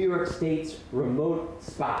of New York State's remote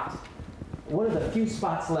spot. One of the few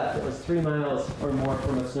spots left that was 3 miles or more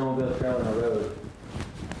from a snowmobile trail and a road.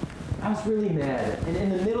 I was really mad. And in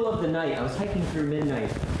the middle of the night, I was hiking through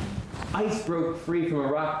midnight. Ice broke free from a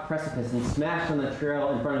rock precipice and smashed on the trail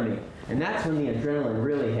in front of me. And that's when the adrenaline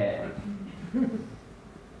really hit.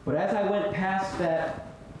 But as I went past that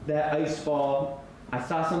ice fall, I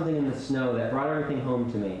saw something in the snow that brought everything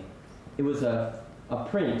home to me. It was a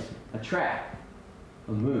print, a track,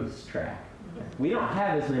 a moose track. We don't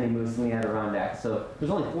have as many moose in the Adirondacks, so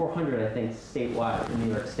there's only 400, I think, statewide in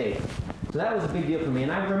New York State. So that was a big deal for me,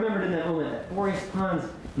 and I remembered in that moment that Boreas Ponds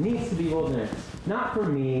needs to be wilderness. Not for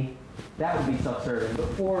me, that would be self-serving, but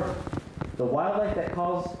for the wildlife that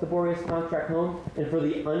calls the Boreas Ponds track home, and for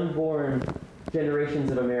the unborn generations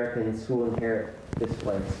of Americans who will inherit this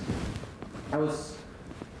place. I was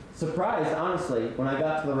surprised, honestly, when I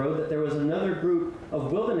got to the road that there was another group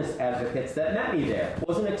of wilderness advocates that met me there.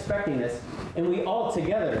 Wasn't expecting this, and we all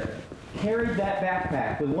together carried that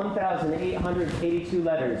backpack with 1,882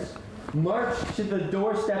 letters, marched to the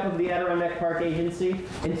doorstep of the Adirondack Park Agency,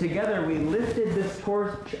 and together we lifted this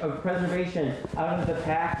torch of preservation out of the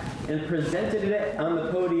pack and presented it on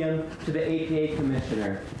the podium to the APA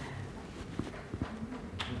Commissioner.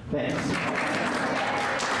 Thanks.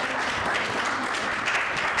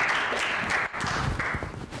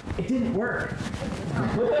 It didn't work.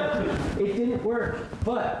 It didn't work,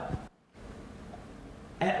 but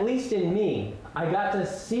at least in me, I got to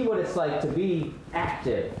see what it's like to be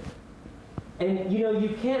active. And you know, you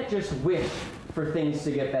can't just wish for things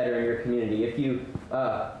to get better in your community. If you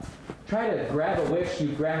try to grab a wish, you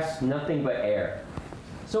grasp nothing but air.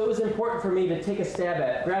 So it was important for me to take a stab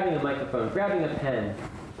at grabbing a microphone, grabbing a pen,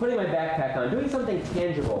 putting my backpack on, doing something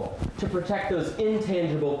tangible to protect those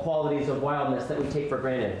intangible qualities of wildness that we take for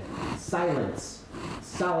granted. Silence,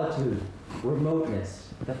 solitude,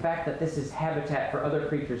 remoteness, the fact that this is habitat for other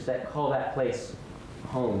creatures that call that place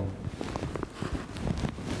home.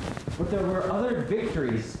 But there were other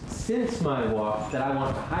victories since my walk that I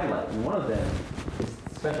want to highlight, and one of them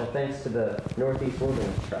is special thanks to the Northeast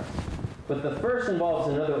Wilderness Trust. But the first involves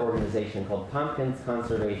another organization called Tompkins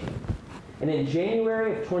Conservation. And in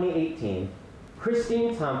January of 2018,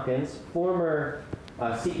 Christine Tompkins, former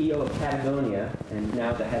CEO of Patagonia, and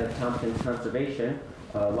now the head of Tompkins Conservation,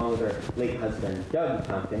 along with her late husband, Doug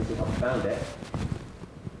Tompkins, who helped found it,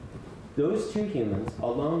 those two humans,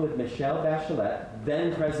 along with Michelle Bachelet,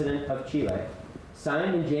 then president of Chile,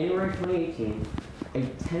 signed in January 2018 a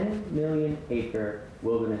 10 million acre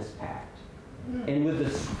wilderness pact. And with the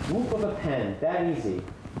swoop of a pen, that easy,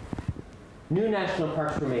 new national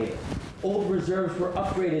parks were made. Old reserves were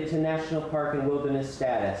upgraded to national park and wilderness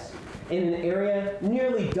status. In an area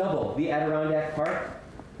nearly double the Adirondack Park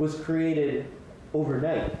was created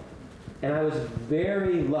overnight. And I was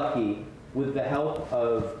very lucky with the help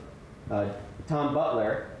of Tom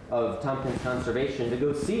Butler of Tompkins Conservation to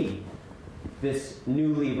go see this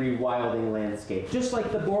newly rewilding landscape, just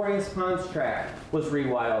like the Boreas Ponds track was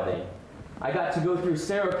rewilding. I got to go through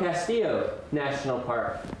Cerro Castillo National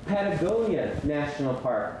Park, Patagonia National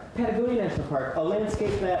Park. Patagonia National Park, a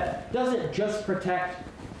landscape that doesn't just protect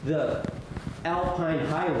the alpine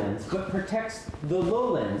highlands, but protects the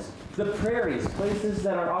lowlands, the prairies, places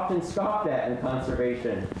that are often scoffed at in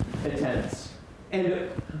conservation attempts. And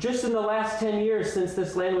just in the last 10 years since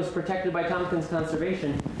this land was protected by Tompkins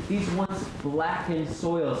Conservation, these once blackened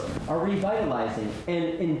soils are revitalizing, and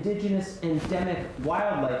indigenous endemic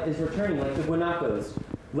wildlife is returning, like the guanacos,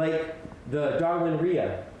 like the Darwin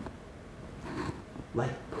rhea,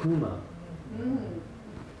 like puma.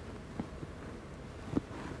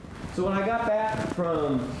 So when I got back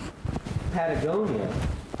from Patagonia,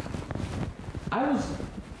 I was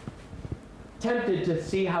tempted to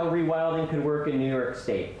see how rewilding could work in New York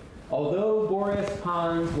State. Although Boreas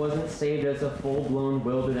Ponds wasn't saved as a full-blown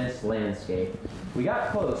wilderness landscape, we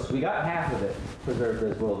got close. We got half of it preserved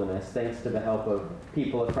as wilderness, thanks to the help of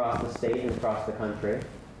people across the state and across the country.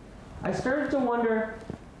 I started to wonder,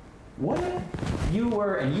 what if you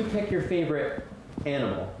were, and you pick your favorite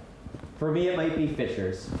animal. For me, it might be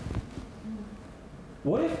fishers.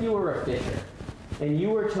 What if you were a fisher, and you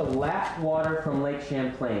were to lap water from Lake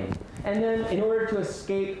Champlain, and then in order to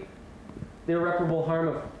escape the irreparable harm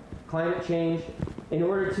of climate change, in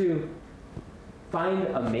order to find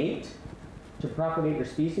a mate to propagate your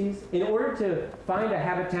species, in order to find a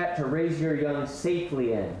habitat to raise your young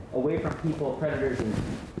safely in, away from people, predators, and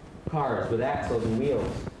cars with axles and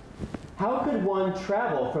wheels, how could one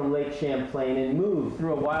travel from Lake Champlain and move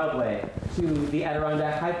through a wildway to the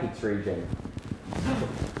Adirondack High Peaks region?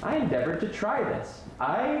 I endeavored to try this.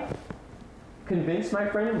 I convinced my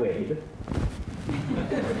friend Wade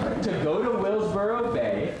to go to Willsboro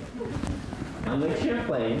Bay on Lake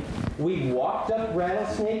Champlain. We walked up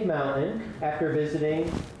Rattlesnake Mountain after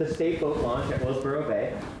visiting the state boat launch at Willsboro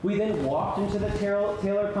Bay. We then walked into the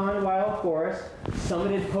Taylor Pond Wild Forest,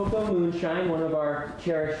 summited Poco Moonshine, one of our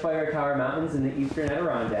cherished fire tower mountains in the eastern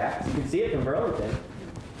Adirondacks. You can see it from Burlington.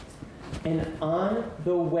 And on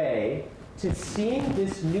the way to seeing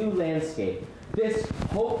this new landscape, this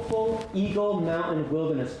hopeful Eagle Mountain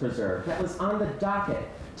Wilderness Preserve that was on the docket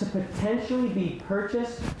to potentially be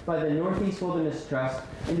purchased by the Northeast Wilderness Trust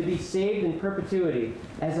and to be saved in perpetuity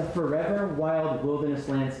as a forever wild wilderness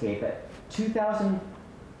landscape at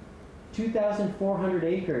 2,400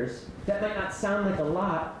 acres. That might not sound like a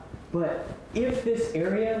lot, but if this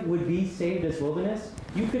area would be saved as wilderness,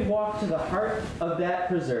 you could walk to the heart of that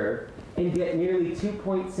preserve and get nearly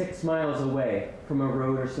 2.6 miles away from a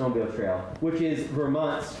road or snowmobile trail, which is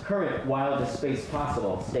Vermont's current wildest space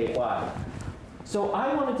possible statewide. So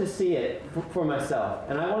I wanted to see it for myself,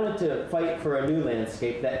 and I wanted to fight for a new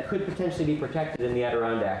landscape that could potentially be protected in the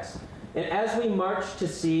Adirondacks. And as we marched to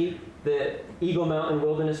see the Eagle Mountain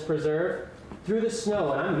Wilderness Preserve, through the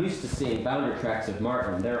snow, and I'm used to seeing bounder tracks of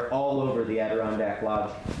marten. They're all over the Adirondack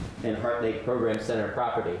Lodge and Heart Lake Program Center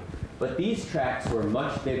property. But these tracks were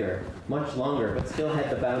much bigger, much longer, but still had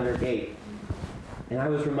the bounder gait. And I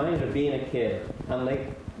was reminded of being a kid on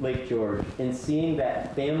Lake George and seeing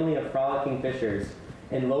that family of frolicking fishers.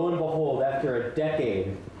 And lo and behold, after a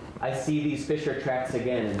decade, I see these fisher tracks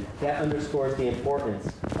again. And that underscores the importance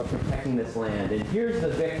of protecting this land. And here's the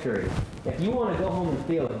victory. If you want to go home and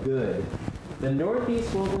feel good, the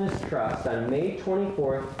Northeast Wilderness Trust on May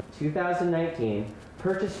 24th, 2019,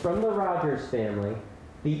 purchased from the Rogers family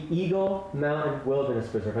the Eagle Mountain Wilderness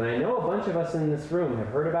Preserve. And I know a bunch of us in this room have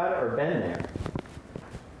heard about it or been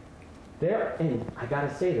there. And I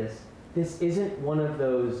gotta say this isn't one of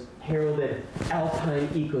those heralded alpine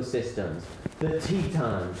ecosystems, the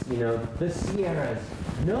Tetons, the Sierras.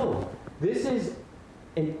 No, this is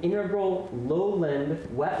an integral lowland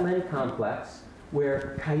wetland complex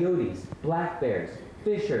where coyotes, black bears,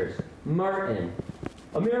 fishers, marten,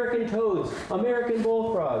 American toads, American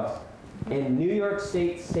bullfrogs, and New York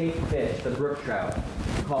State state fish, the brook trout,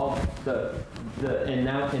 called and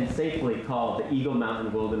now can safely call the Eagle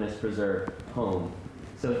Mountain Wilderness Preserve home.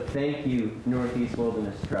 So thank you, Northeast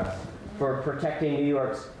Wilderness Trust, for protecting New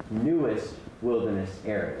York's newest wilderness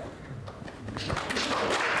area.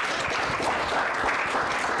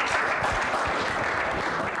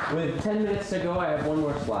 With 10 minutes to go, I have one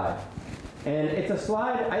more slide. And it's a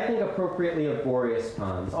slide, I think, appropriately of Boreas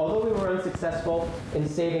Ponds. Although we were unsuccessful in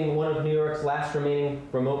saving one of New York's last remaining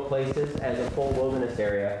remote places as a full wilderness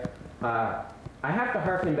area, I have to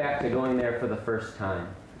harken back to going there for the first time.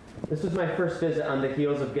 This was my first visit on the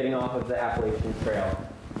heels of getting off of the Appalachian Trail.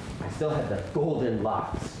 I still had the golden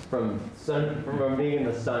locks from being in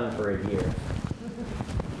the sun for a year.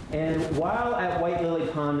 And while at White Lily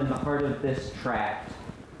Pond in the heart of this tract,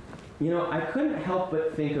 I couldn't help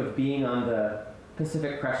but think of being on the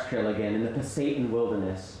Pacific Crest Trail again in the Pasayten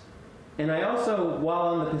Wilderness. And I also, while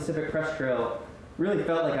on the Pacific Crest Trail, really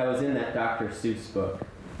felt like I was in that Dr. Seuss book.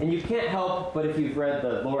 And you can't help but, if you've read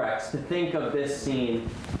the Lorax, to think of this scene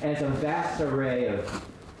as a vast array of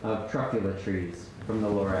truffula trees from the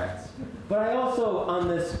Lorax. But I also, on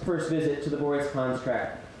this first visit to the Boreas Ponds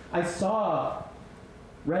tract, I saw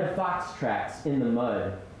red fox tracks in the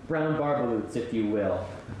mud, brown barbaloots, if you will.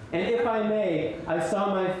 And if I may, I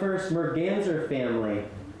saw my first merganser family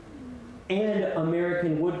and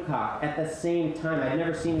American woodcock at the same time. I'd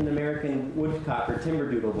never seen an American woodcock or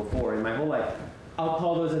timberdoodle before in my whole life. I'll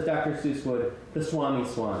call those, as Dr. Seuss would, the Swami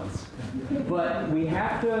swans. But we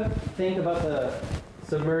have to think about the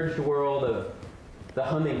submerged world of the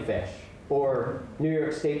hummingfish, or New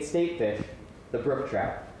York State state fish, the brook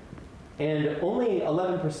trout. And only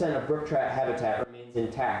 11% of brook trout habitat remains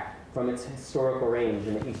intact from its historical range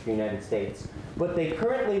in the eastern United States. But they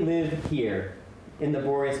currently live here in the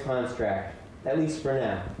Boreas Ponds tract, at least for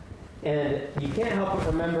now. And you can't help but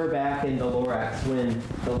remember back in the Lorax when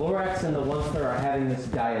the Lorax and the Onceler are having this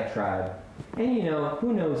diatribe. And you know,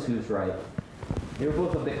 who knows who's right? They're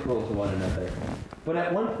both a bit cruel to one another. But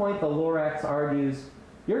at one point the Lorax argues,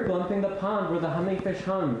 "You're glumping the pond where the humming fish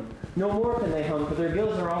hum. No more can they hum, for their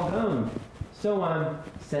gills are all gummed. So I'm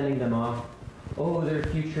sending them off. Oh, their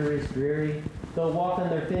future is dreary. They'll walk on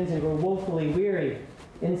their fins and grow woefully weary,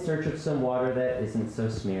 in search of some water that isn't so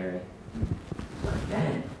smeary." But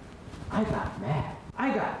then, I got mad.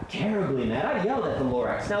 I got terribly mad. I yelled at the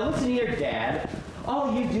Lorax. "Now listen here, Dad.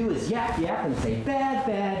 All you do is yap yap and say bad,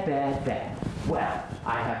 bad, bad, bad. Well,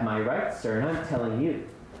 I have my rights, sir, and I'm telling you.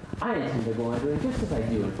 I intend to go on doing just as I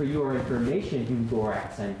do, and for your information, you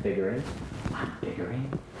Lorax, I'm biggering, and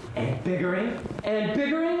biggering, and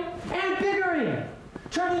biggering, and biggering,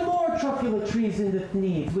 turning more truculent trees into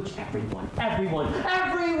needs, which everyone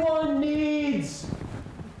needs."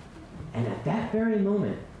 And at that very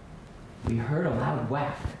moment, we heard a loud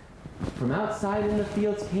whack. From outside in the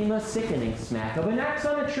fields came a sickening smack of an axe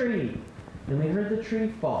on a tree, and we heard the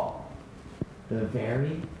tree fall, the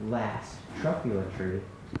very last truculent tree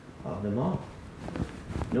of them all.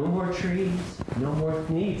 No more trees, no more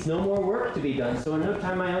needs, no more work to be done. So in no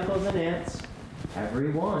time, my uncles and aunts,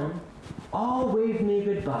 everyone, all waved me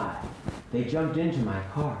goodbye. They jumped into my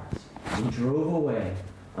cars and drove away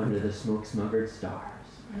under the smoke-smuggered stars.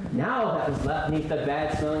 Now that was left beneath the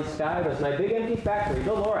bad-smelling sky was my big empty factory,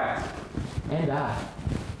 the Lorax, and I.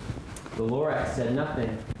 The Lorax said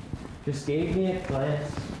nothing, just gave me a glance,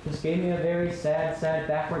 just gave me a very sad, sad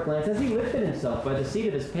backward glance as he lifted himself by the seat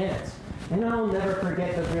of his pants. And I'll never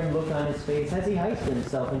forget the grim look on his face as he hoisted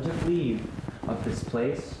himself and took leave of this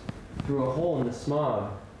place through a hole in the smog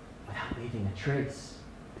without leaving a trace.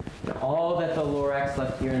 And all that the Lorax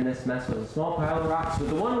left here in this mess was a small pile of rocks with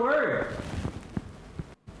the one word: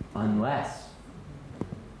 unless.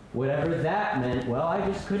 Whatever that meant, well, I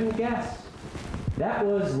just couldn't guess. That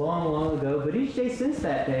was long, long ago, but each day since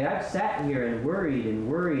that day, I've sat here and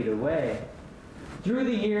worried away. Through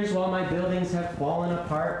the years, while my buildings have fallen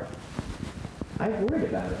apart, I've worried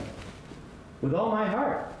about it with all my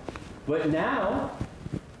heart. But now,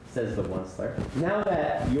 says the Onceler, now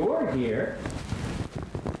that you're here,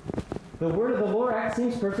 the word of the Lorax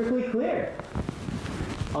seems perfectly clear.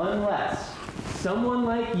 Unless someone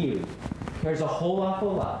like you cares a whole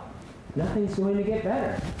awful lot, nothing's going to get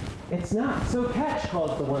better. It's not. So catch,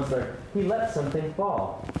 calls the Onceler. He let something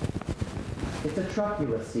fall. It's a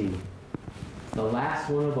truculus seed, the last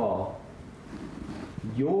one of all.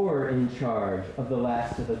 You're in charge of the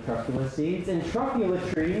last of the truculus seeds, and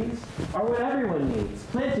truculus trees are what everyone needs.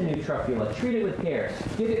 Plant a new trucula, treat it with care,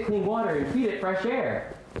 give it clean water, and feed it fresh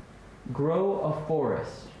air. Grow a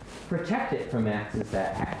forest, protect it from axes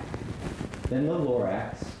that hack. Then the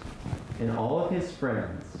Lorax and all of his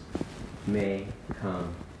friends may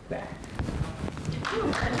come back.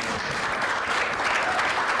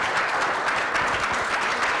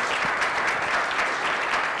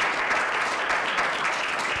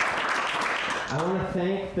 I want to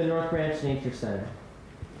thank the North Branch Nature Center.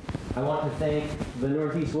 I want to thank the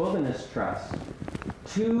Northeast Wilderness Trust,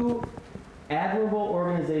 two admirable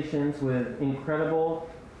organizations with incredible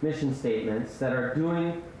mission statements that are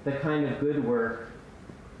doing the kind of good work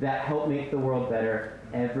that help make the world better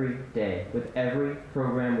every day, with every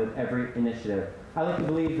program, with every initiative. I like to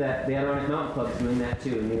believe that the Adirondack Mountain Club is doing that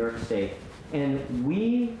too in New York State. And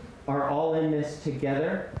we are all in this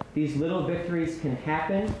together. These little victories can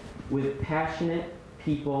happen with passionate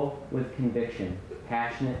people with conviction.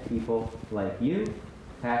 Passionate people like you,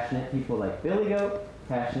 passionate people like Billy Goat,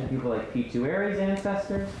 passionate people like P2Aries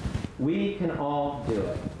ancestors. We can all do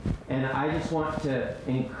it. And I just want to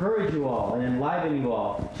encourage you all and enliven you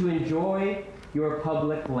all to enjoy your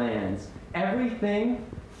public lands. Everything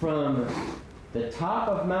from the top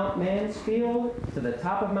of Mount Mansfield to the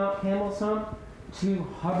top of Mount Camel's Hump to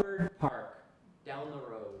Hubbard Park down the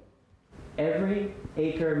road. Every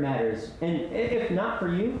acre matters. And if not for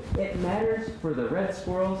you, it matters for the red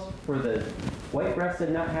squirrels, for the white-breasted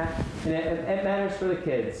nuthatch, and it matters for the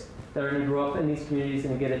kids that are going to grow up in these communities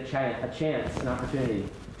and get a chance, an opportunity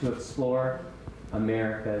to explore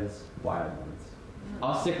America's wildlands.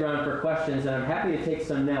 I'll stick around for questions, and I'm happy to take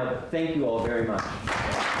some now, but thank you all very much.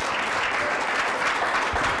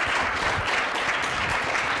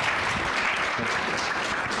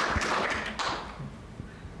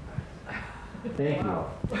 Thank you.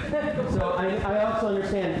 So I also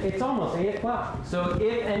understand it's almost 8 o'clock. So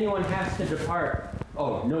if anyone has to depart,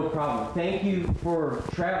 oh, no problem. Thank you for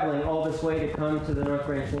traveling all this way to come to the North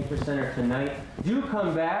Branch Nature Center tonight. Do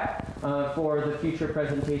come back for the future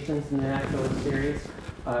presentations in the Naturalist series.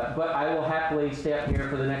 But I will happily stay up here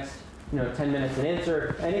for the next 10 minutes and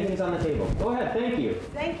answer anything's on the table. Go ahead, thank you.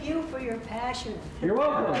 Thank you for your passion. You're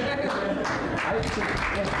welcome.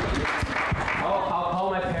 I'll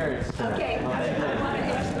call my parents tonight. Okay, I'll I let them want to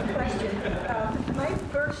know. ask a question. My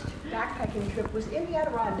first backpacking trip was in the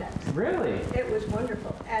Adirondacks. Really? It was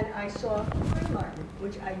wonderful, and I saw green martin,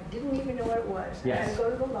 which I didn't even know what it was. Yes. And I go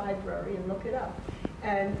to the library and look it up,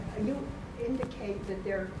 and you indicate that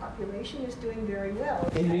their population is doing very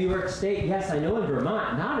well. In New York State, yes, I know in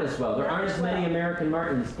Vermont, not as well. There Not aren't as as many well. American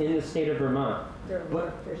martins in the state of Vermont. There are But-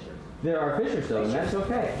 more fishers, There are fishers though, and that's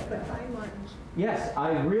okay. but fine martins. Yes,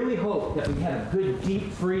 I really hope that we have a good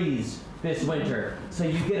deep freeze this winter, so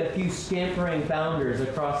you get a few scampering bounders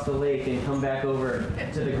across the lake and come back over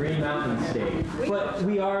to the Green Mountain State. But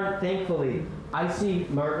we are, thankfully, I see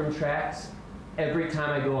martin tracks every time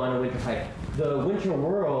I go on a winter hike. The winter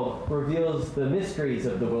world reveals the mysteries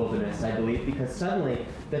of the wilderness, I believe, because suddenly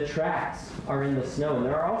the tracks are in the snow. And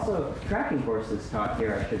there are also tracking courses taught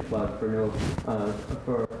here, I should plug for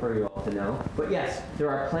you all to know. But yes, there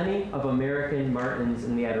are plenty of American martins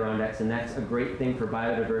in the Adirondacks, and that's a great thing for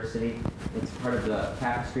biodiversity. It's part of the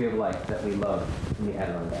tapestry of life that we love in the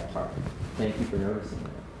Adirondack Park. Thank you for noticing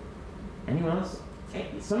that. Anyone else?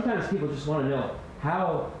 Sometimes people just want to know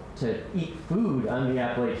how to eat food on the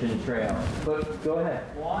Appalachian Trail. But go ahead.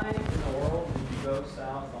 Why in the world did you go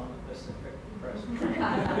south on the Pacific Crest Trail?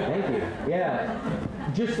 Thank you.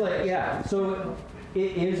 Yeah. Just like, yeah. So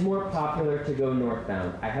it is more popular to go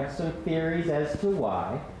northbound. I have some theories as to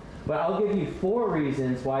why, but I'll give you 4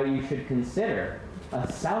 reasons why you should consider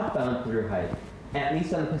a southbound through hike, at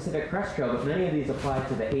least on the Pacific Crest Trail, but many of these apply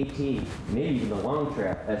to the AT, maybe even the Long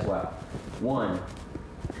Trail as well. 1,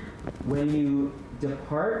 when you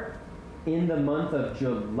depart in the month of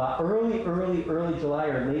July, early July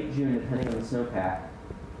or late June, depending on the snowpack,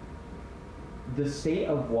 the state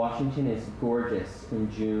of Washington is gorgeous in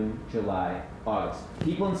June, July, August.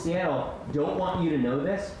 People in Seattle don't want you to know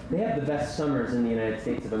this. They have the best summers in the United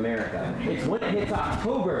States of America. It's when it hits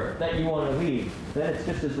October that you want to leave. Then it's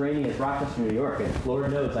just as rainy as Rochester, New York, and Lord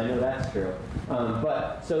knows I know that's true.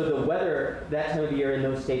 So the weather that time of year in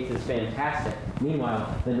those states is fantastic.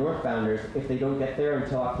 Meanwhile, the northbounders, if they don't get there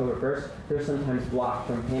until October 1st, they're sometimes blocked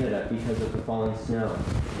from Canada because of the falling snow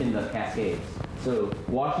in the Cascades. So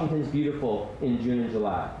Washington's beautiful in June and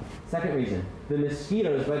July. Second reason, the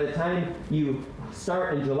mosquitoes, by the time you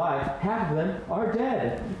start in July, half of them are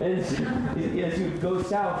dead. And as you go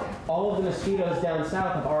south, all of the mosquitoes down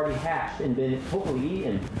south have already hatched and been hopefully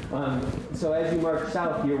eaten. So as you march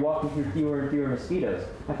south, you're walking through fewer and fewer mosquitoes.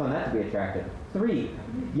 I found that to be attractive. 3,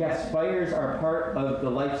 yes, fires are part of the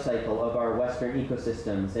life cycle of our Western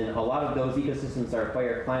ecosystems, and a lot of those ecosystems are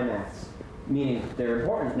fire climax, meaning they're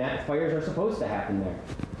important. Fires are supposed to happen there.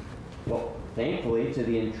 Well, thankfully, to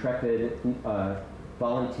the intrepid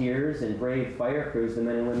volunteers and brave fire crews, the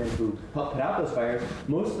men and women who help put out those fires,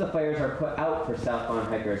 most of the fires are put out for southbound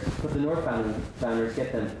hikers, but the northbounders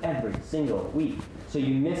get them every single week. So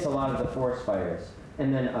you miss a lot of the forest fires.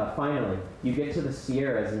 And then finally, you get to the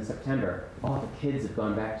Sierras in September. All the kids have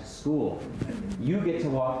gone back to school. You get to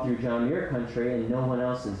walk through John Muir country and no one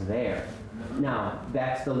else is there. Now,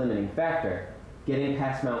 that's the limiting factor. Getting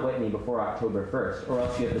past Mount Whitney before October 1st, or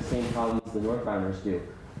else you have the same problems the northbounders do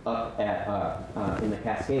up at in the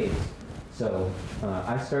Cascades. So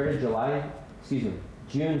I started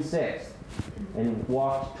June 6th and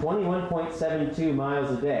walked 21.72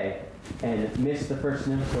 miles a day and missed the first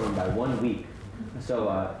snowstorm by 1 week. So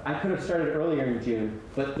I could have started earlier in June,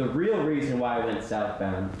 but the real reason why I went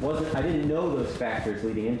southbound wasn't, I didn't know those factors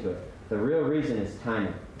leading into it. The real reason is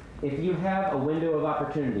timing. If you have a window of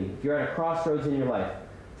opportunity, if you're at a crossroads in your life,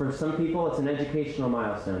 for some people it's an educational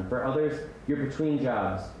milestone. For others, you're between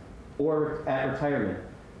jobs or at retirement.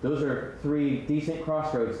 Those are 3 decent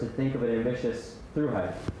crossroads to think of an ambitious thru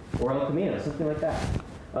hike. Or El Camino, something like that.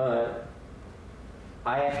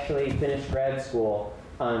 I actually finished grad school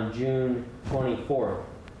on June 24th.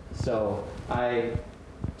 So I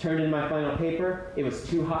turned in my final paper. It was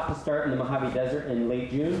too hot to start in the Mojave Desert in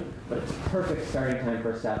late June, but it's perfect starting time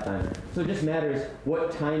for a southbounder. So it just matters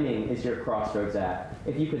what timing is your crossroads at.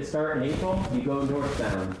 If you could start in April, you go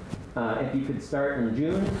northbound. If you could start in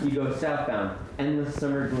June, you go southbound. Endless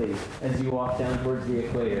summer glee as you walk down towards the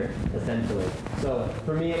equator, essentially. So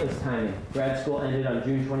for me, it was timing. Grad school ended on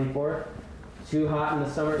June 24th. Too hot in the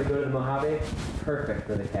summer to go to the Mojave, perfect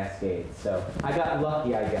for the Cascades. So I got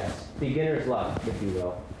lucky, I guess. Beginner's luck, if you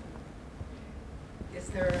will. Is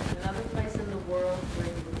there another place in the world where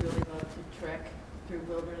you would really love to trek through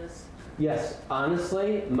wilderness? Yes,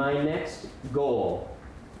 honestly, my next goal,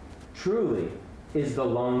 truly, is the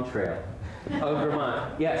Long Trail. of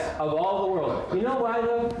Vermont. Yes, of all the world. You know why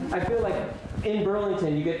though? I feel like in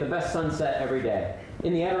Burlington you get the best sunset every day.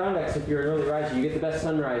 In the Adirondacks, if you're an early riser, you get the best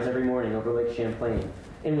sunrise every morning over Lake Champlain.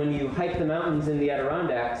 And when you hike the mountains in the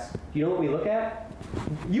Adirondacks, you know what we look at?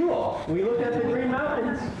 You all. We look at the Green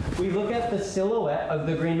Mountains. We look at the silhouette of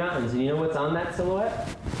the Green Mountains. And you know what's on that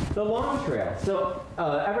silhouette? The Long Trail. So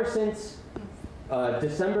ever since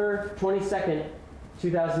December 22nd,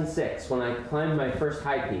 2006, when I climbed my first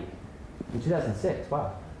high peak, in 2006,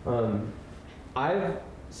 wow, I've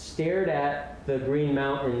stared at the Green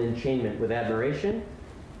Mountain enchainment with admiration,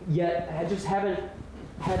 yet I just haven't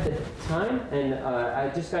had the time, and I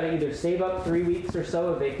just got to either save up 3 weeks or so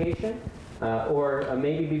of vacation, or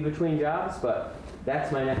maybe be between jobs, but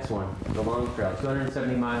that's my next one, the Long Trail,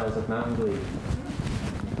 270 miles of mountain glebe.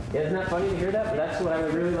 Yeah, isn't that funny to hear that? But that's what I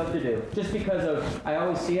would really love to do. Just because of, I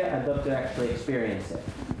always see it, I'd love to actually experience it.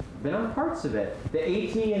 Been on parts of it. The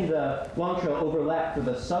AT and the Long Trail overlap for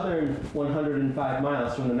the southern 105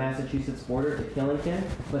 miles from the Massachusetts border to Killington,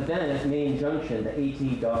 but then at Main Junction, the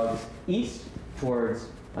AT jogs east towards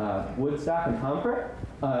Woodstock and Pomfret,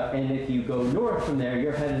 and if you go north from there,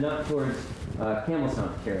 you're heading up towards Camel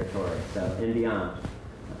Sump territory, so and beyond.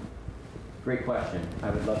 Great question. I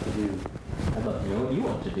would love to do. I'd love to know what you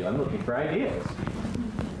want to do. I'm looking for ideas.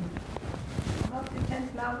 Up the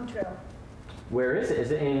 10th Mountain Trail. Where is it? Is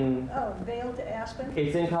it in? Oh, Vail to Aspen?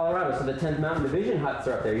 It's in Colorado, so the 10th Mountain Division huts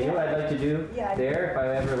are up there. You know what I'd like to do there if I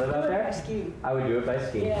ever live out there? By ski. I would do it by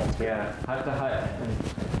ski. Yeah. Hut to hut.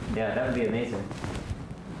 Yeah, that would be amazing.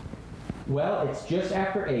 Well, it's just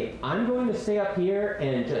after 8. I'm going to stay up here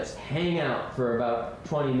and just hang out for about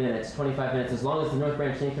 20 minutes, 25 minutes, as long as the North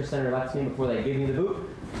Branch Nature Center lets me before they give me the boot.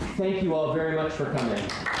 Thank you all very much for coming.